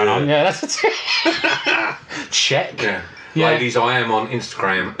alarm bell going on. Yeah, that's a tick. Check. Yeah. Yeah. Ladies, I am on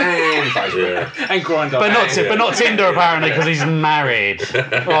Instagram and Facebook and Grindr, but not Tinder apparently because he's married.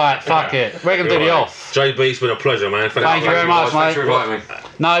 Right, fuck it. We're gonna do the off. JB, it's been a pleasure, man. Thank you very much, mate. Thanks for inviting me.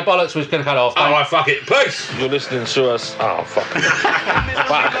 No, bollocks was gonna cut off. All right, fuck it. Peace. You're listening to us. Oh, fuck.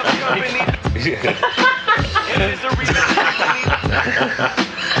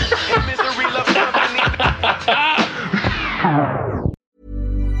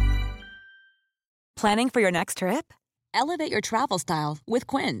 Planning for your next trip? Elevate your travel style with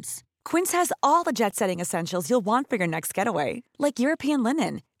Quince. Quince has all the jet-setting essentials you'll want for your next getaway, like European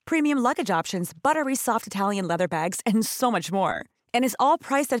linen, premium luggage options, buttery soft Italian leather bags, and so much more. And is all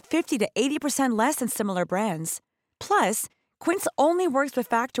priced at 50 to 80% less than similar brands. Plus, Quince only works with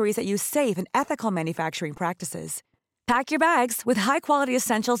factories that use safe and ethical manufacturing practices. Pack your bags with high-quality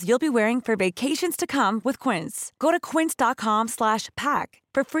essentials you'll be wearing for vacations to come with Quince. Go to quince.com/pack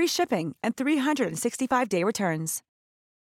for free shipping and 365-day returns.